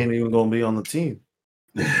 Well, T ain't even going to be on the team.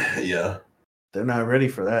 Yeah. They're not ready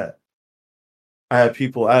for that. I had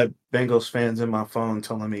Bengals fans in my phone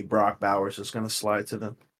telling me Brock Bowers is going to slide to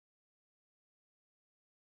them.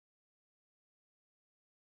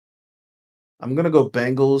 I'm going to go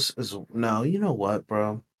Bengals as no, you know what,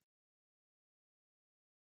 bro?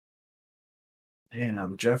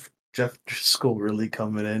 Damn, Jeff Driscoll really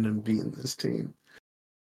coming in and beating this team.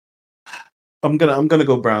 I'm gonna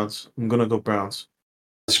go Browns. I'm gonna go Browns.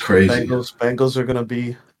 That's crazy. Bengals are gonna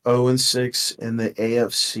be 0-6 in the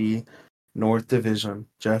AFC North Division.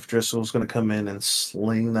 Jeff Driscoll's gonna come in and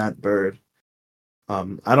sling that bird.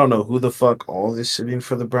 I don't know who the fuck all is sitting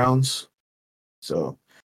for the Browns, so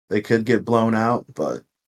they could get blown out,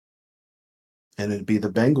 and it'd be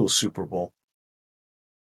the Bengals Super Bowl.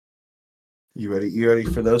 You ready? You ready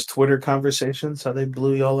for those Twitter conversations? How they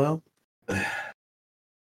blew y'all out?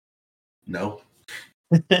 No.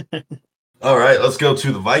 All right, let's go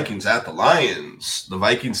to the Vikings at the Lions. The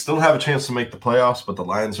Vikings still have a chance to make the playoffs, but the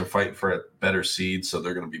Lions are fighting for a better seed, so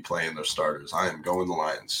they're going to be playing their starters. I am going the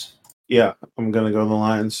Lions. Yeah, I'm going to go the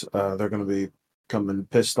Lions. They're going to be coming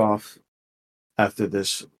pissed off after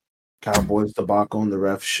this Cowboys debacle and the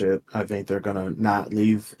ref shit. I think they're going to not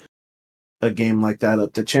leave a game like that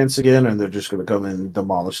up to chance again, and they're just going to come in and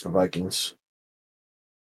demolish the Vikings.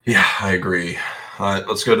 Yeah, I agree.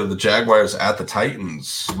 Let's go to the Jaguars at the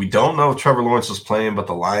Titans. We don't know if Trevor Lawrence is playing, but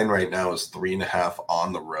the line right now is 3.5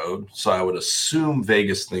 on the road. So I would assume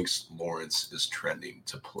Vegas thinks Lawrence is trending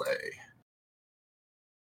to play.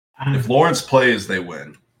 If Lawrence plays, they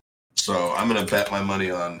win. So I'm going to bet my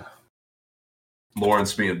money on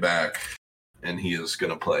Lawrence being back, and he is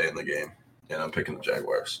going to play in the game. And I'm picking the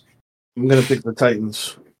Jaguars. I'm going to pick the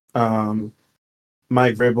Titans.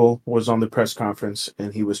 Mike Vrabel was on the press conference,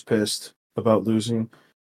 and he was pissed about losing.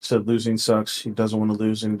 Said losing sucks. He doesn't want to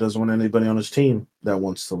lose, and he doesn't want anybody on his team that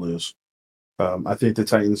wants to lose. I think the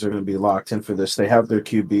Titans are going to be locked in for this. They have their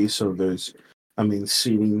QB, so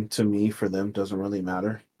seeding to me for them doesn't really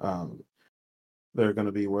matter. They're going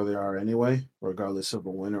to be where they are anyway, regardless of a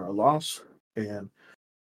win or a loss. And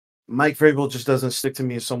Mike Vrabel just doesn't stick to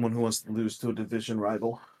me as someone who wants to lose to a division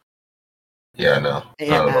rival. Yeah, no.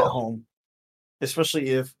 And at home. Especially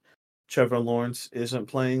if Trevor Lawrence isn't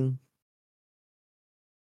playing.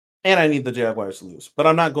 And I need the Jaguars to lose. But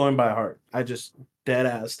I'm not going by heart. I just dead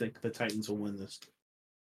ass think the Titans will win this.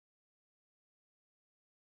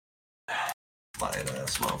 Lying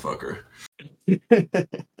ass motherfucker.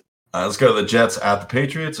 Let's go to the Jets at the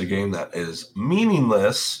Patriots, a game that is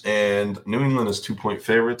meaningless. And New England is 2-point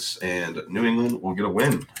favorites, and New England will get a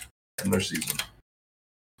win in their season.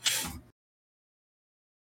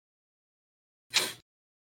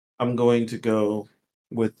 I'm going to go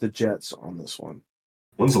with the Jets on this one.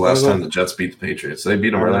 When's the last time the Jets beat the Patriots? They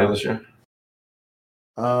beat them earlier this year?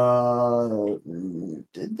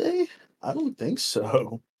 Did they? I don't think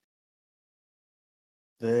so.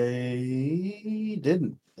 They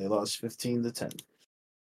didn't. They lost 15-10.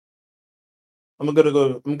 I'm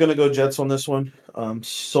gonna go Jets on this one.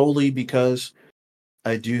 Solely because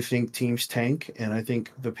I do think teams tank, and I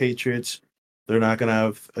think the Patriots, they're not gonna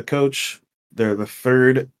have a coach. They're the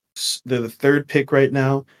third pick right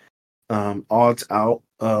now. odds out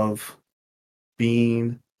of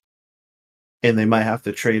being, and they might have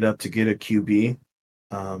to trade up to get a QB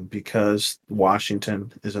because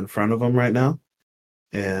Washington is in front of them right now.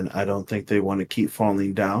 And I don't think they want to keep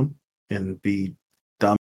falling down and be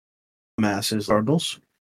dumbasses Cardinals.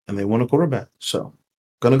 And they want a quarterback. So,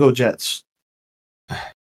 gonna go Jets.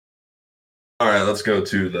 All right, let's go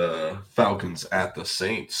to the Falcons at the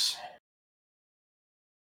Saints.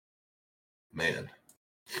 Man.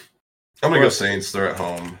 I'm going to go Saints. They're at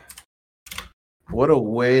home. What a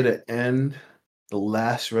way to end the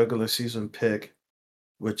last regular season pick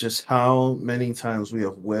with just how many times we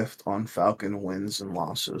have whiffed on Falcon wins and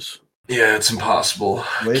losses. Yeah, it's impossible.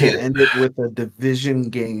 Way to end it with a division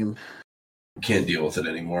game. Can't deal with it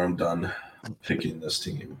anymore. I'm done picking this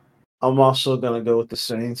team. I'm also going to go with the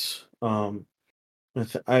Saints.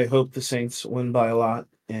 I hope the Saints win by a lot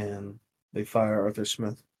and they fire Arthur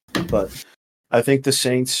Smith. But I think the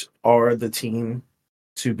Saints are the team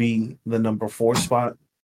to be the number 4 spot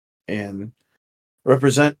and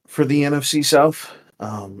represent for the NFC South.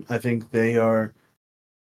 I think they are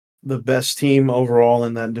the best team overall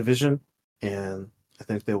in that division, and I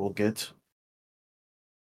think they will get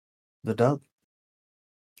the dub.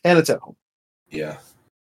 And it's at home. Yeah.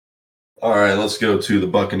 All right, let's go to the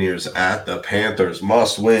Buccaneers at the Panthers.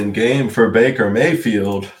 Must-win game for Baker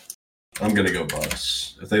Mayfield. I'm going to go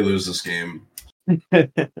Bucs. If they lose this game, I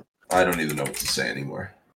don't even know what to say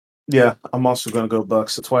anymore. Yeah, I'm also going to go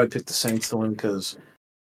Bucs. That's why I picked the Saints to win, because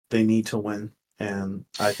they need to win, and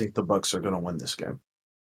I think the Bucs are going to win this game.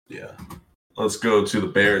 Yeah. Let's go to the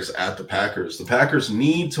Bears at the Packers. The Packers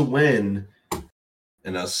need to win.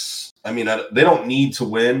 And they don't need to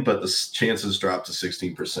win, but the chances drop to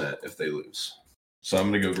 16% if they lose. So I'm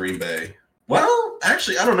going to go Green Bay. Well,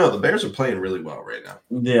 actually, I don't know. The Bears are playing really well right now.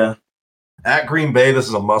 Yeah. At Green Bay, this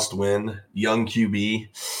is a must-win. Young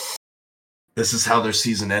QB. This is how their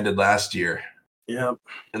season ended last year. Yep.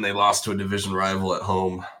 And they lost to a division rival at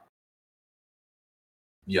home.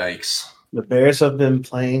 Yikes. The Bears have been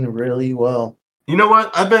playing really well. You know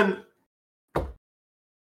what?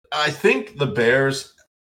 I think the Bears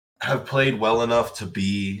have played well enough to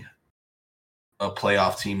be a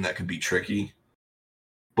playoff team that could be tricky,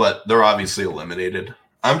 but they're obviously eliminated.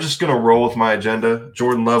 I'm just going to roll with my agenda.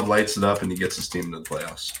 Jordan Love lights it up and he gets his team into the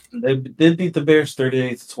playoffs. They did beat the Bears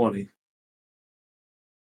 38-20.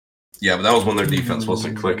 Yeah, but that was when their defense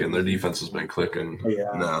wasn't clicking. Their defense has been clicking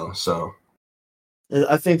now, so.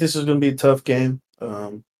 I think this is going to be a tough game.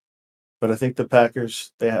 But I think the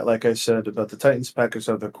Packers, like I said about the Titans, Packers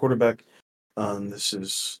have their quarterback. They're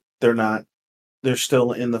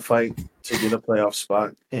still in the fight to get a playoff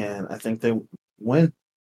spot, and I think they win.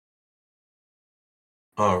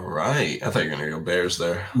 All right. I thought you were going to go Bears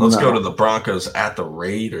there. Let's go to the Broncos at the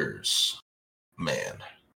Raiders. Man.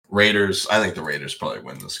 I think the Raiders probably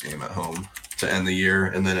win this game at home to end the year,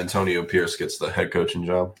 and then Antonio Pierce gets the head coaching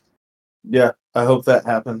job. Yeah, I hope that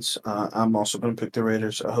happens. I'm also going to pick the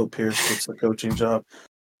Raiders. I hope Pierce gets the coaching job.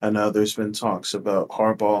 I know there's been talks about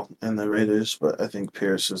Harbaugh and the Raiders, but I think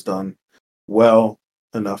Pierce has done well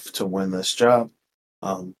enough to win this job.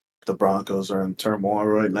 The Broncos are in turmoil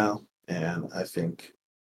right now, and I think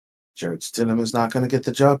Jared Stidham is not going to get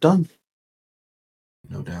the job done.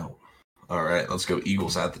 No doubt. All right, let's go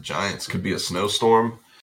Eagles at the Giants. Could be a snowstorm.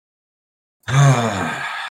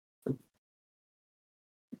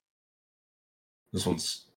 This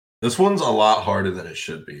one's a lot harder than it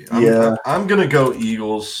should be. I'm gonna go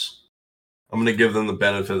Eagles. I'm gonna give them the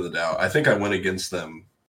benefit of the doubt. I think I went against them.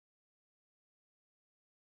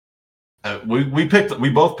 We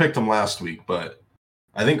both picked them last week, but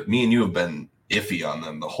I think me and you have been iffy on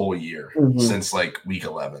them the whole year since like week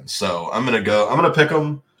 11. So I'm gonna pick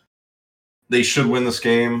them. They should win this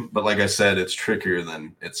game, but like I said, it's trickier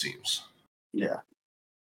than it seems. Yeah.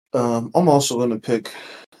 I'm also going to pick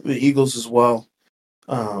the Eagles as well.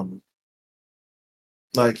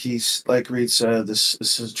 Like Reed said, this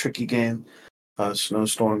is a tricky game.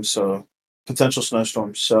 Potential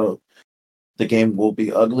snowstorm. So the game will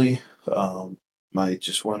be ugly. Might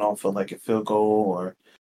just went off of like a field goal or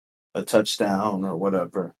a touchdown or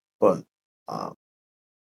whatever. But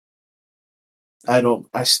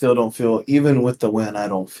I still don't feel, even with the win, I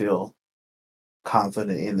don't feel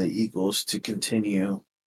confident in the Eagles to continue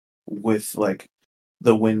with like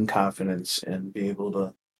the win confidence and be able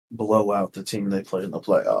to blow out the team they play in the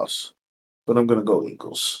playoffs. But I'm going to go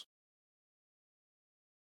Eagles.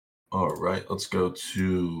 All right, let's go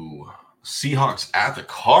to Seahawks at the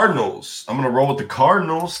Cardinals. I'm going to roll with the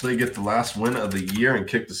Cardinals. They get the last win of the year and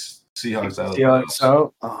kick the Seahawks out of the playoffs.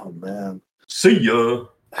 Out? Oh, man. See ya.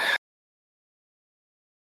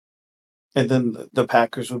 And then the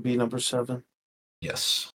Packers would be number 7.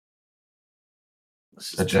 Yes.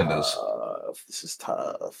 This is Agendas. tough. This is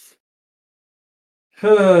tough.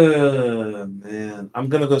 Man, I'm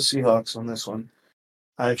gonna go Seahawks on this one.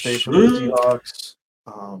 I have faith in the Seahawks.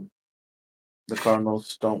 The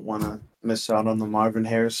Cardinals don't want to miss out on the Marvin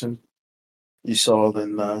Harrison. You saw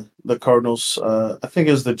then the Cardinals. I think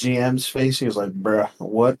it was the GM's face. He was like, "Bruh,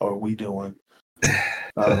 what are we doing?"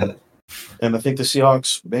 And I think the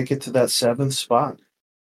Seahawks make it to that 7th spot.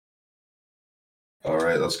 All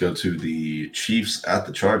right, let's go to the Chiefs at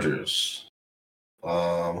the Chargers.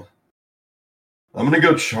 I'm gonna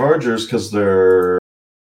go Chargers because they're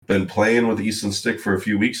been playing with Easton Stick for a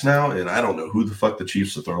few weeks now, and I don't know who the fuck the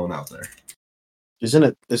Chiefs are throwing out there. Isn't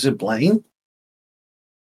it? Is it Blaine?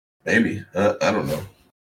 Maybe. I don't know.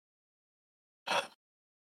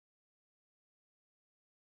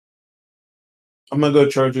 I'm gonna go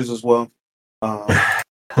Chargers as well.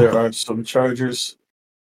 There are some Chargers.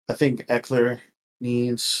 I think Eckler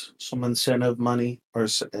needs some incentive money or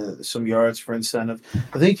some yards for incentive.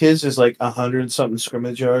 I think his is like 100 something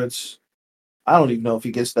scrimmage yards. I don't even know if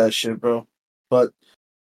he gets that shit, bro. But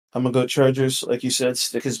I'm gonna go Chargers. Like you said,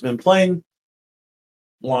 Stick has been playing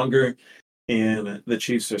longer, and the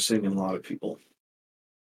Chiefs are singing a lot of people.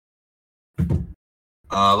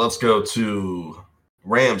 Let's go to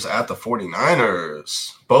Rams at the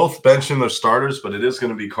 49ers. Both benching their starters, but it is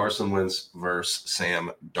going to be Carson Wentz versus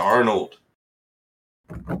Sam Darnold.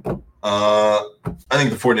 I think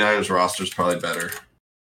the 49ers roster is probably better.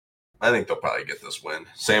 I think they'll probably get this win.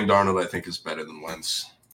 Sam Darnold, I think, is better than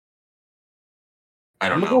Wentz. I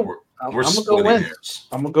don't know. We're splitting hairs.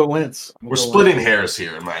 I'm going to go Wentz. We're splitting hairs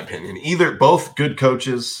here, in my opinion. Either both good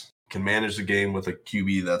coaches can manage the game with a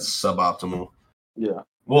QB that's suboptimal. Yeah.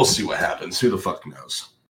 We'll see what happens. Who the fuck knows?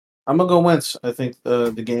 I'm going to go Wentz. I think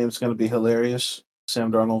the game's going to be hilarious.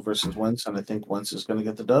 Sam Darnold versus Wentz, and I think Wentz is going to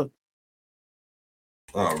get the dub.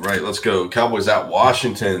 All right, let's go. Cowboys at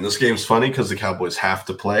Washington. This game's funny because the Cowboys have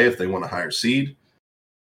to play if they want a higher seed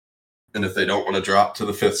and if they don't want to drop to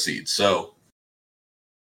the 5th seed. So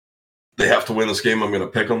they have to win this game. I'm going to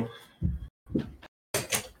pick them.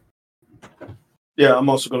 Yeah, I'm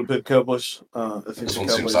also going to pick Cowboys. I think this the one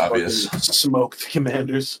Cowboys seems obvious. Smoke the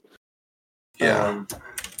Commanders. Yeah.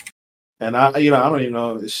 And I don't even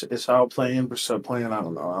know is how playing versus playing. I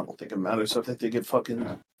don't know. I don't think it matters. I think they get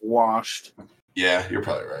fucking washed. Yeah, you're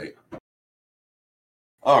probably right.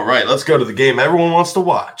 All right, let's go to the game everyone wants to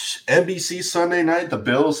watch. NBC Sunday night, the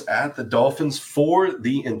Bills at the Dolphins for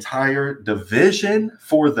the entire division,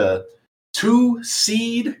 for the 2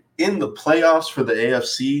 seed in the playoffs for the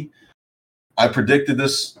AFC. I predicted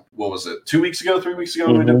this, 3 weeks ago when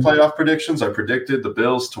we did playoff predictions. I predicted the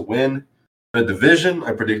Bills to win the division.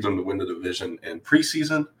 I predicted them to win the division in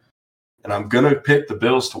preseason. And I'm going to pick the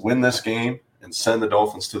Bills to win this game and send the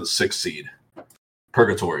Dolphins to the 6th seed.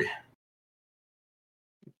 Purgatory.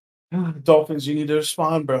 Dolphins, you need to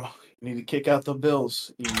respond, bro. You need to kick out the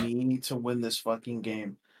Bills. You need to win this fucking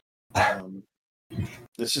game.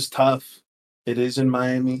 This is tough. It is in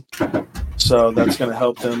Miami, so that's going to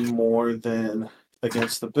help them more than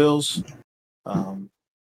against the Bills. I'm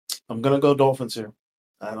going to go Dolphins here.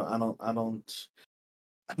 I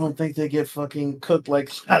don't think they get fucking cooked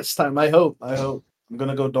like last time. I hope. I'm going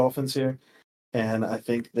to go Dolphins here, and I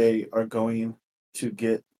think they are going to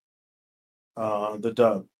get the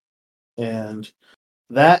dub. And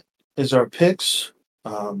that is our picks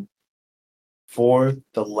for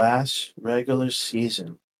the last regular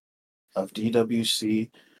season of DWC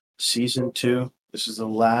Season 2. This is the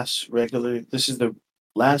last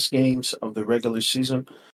games of the regular season.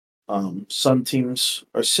 Some teams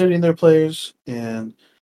are sitting their players, and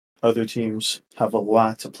other teams have a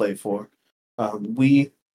lot to play for.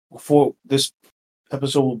 For this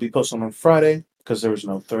episode will be posted on Friday because there was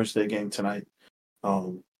no Thursday game tonight.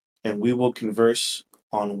 And we will converse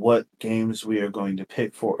on what games we are going to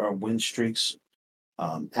pick for our win streaks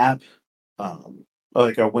app,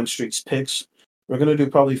 like our win streaks picks. We're going to do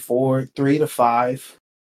probably 3 to 5.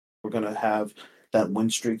 We're going to have that win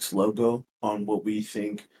streaks logo on what we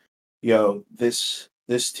think, this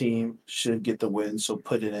team should get the win, so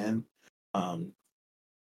put it in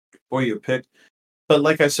for your pick. But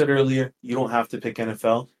like I said earlier, you don't have to pick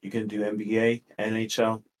NFL. You can do NBA,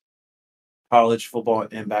 NHL, college football,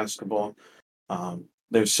 and basketball.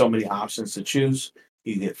 There's so many options to choose.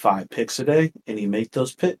 You get 5 picks a day, and you make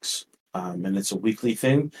those picks. And it's a weekly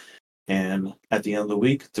thing. And at the end of the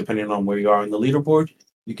week, depending on where you are in the leaderboard,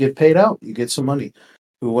 you get paid out. You get some money.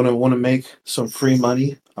 We want to make some free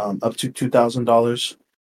money, up to $2,000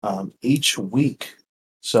 each week.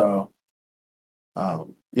 So,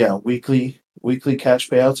 weekly weekly cash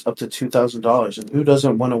payouts up to $2,000. And who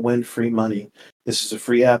doesn't want to win free money? This is a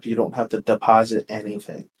free app. You don't have to deposit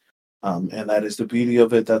anything. And that is the beauty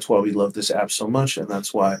of it. That's why we love this app so much. And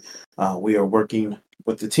that's why we are working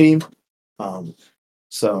with the team. Um,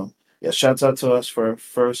 so, yeah, shouts out to us for our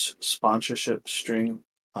first sponsorship stream.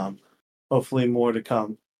 Um, Hopefully, more to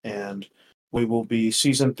come. And we will be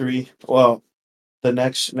season three. Well, the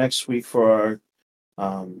next week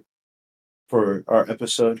um, for our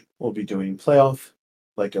episode, we'll be doing playoff,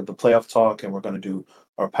 like the playoff talk, and we're going to do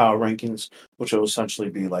our power rankings, which will essentially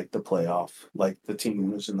be like the playoff, like the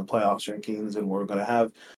teams in the playoffs rankings, and we're going to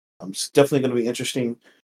have. It's definitely going to be interesting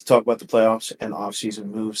to talk about the playoffs and off-season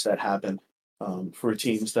moves that happen for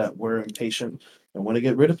teams that were impatient and want to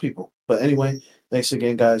get rid of people. But anyway, thanks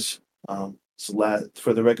again, guys. It's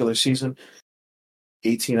for the regular season.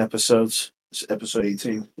 18 episodes. It's episode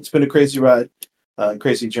 18. It's been a crazy ride,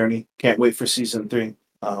 crazy journey. Can't wait for season three.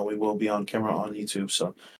 We will be on camera on YouTube,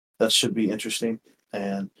 so that should be interesting.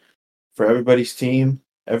 And for everybody's team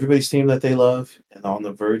that they love and on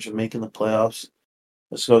the verge of making the playoffs,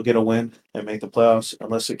 let's go get a win and make the playoffs.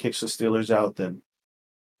 Unless it kicks the Steelers out, then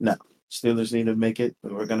no. Steelers need to make it,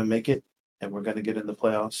 and we're going to make it, and we're going to get in the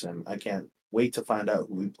playoffs. And I can't wait to find out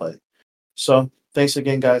who we play. So thanks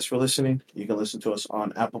again, guys, for listening. You can listen to us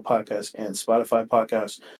on Apple Podcasts and Spotify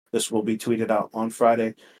Podcasts. This will be tweeted out on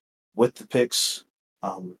Friday with the picks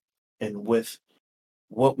and with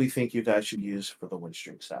what we think you guys should use for the win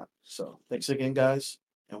streak app. So thanks again, guys,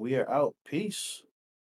 and we are out. Peace.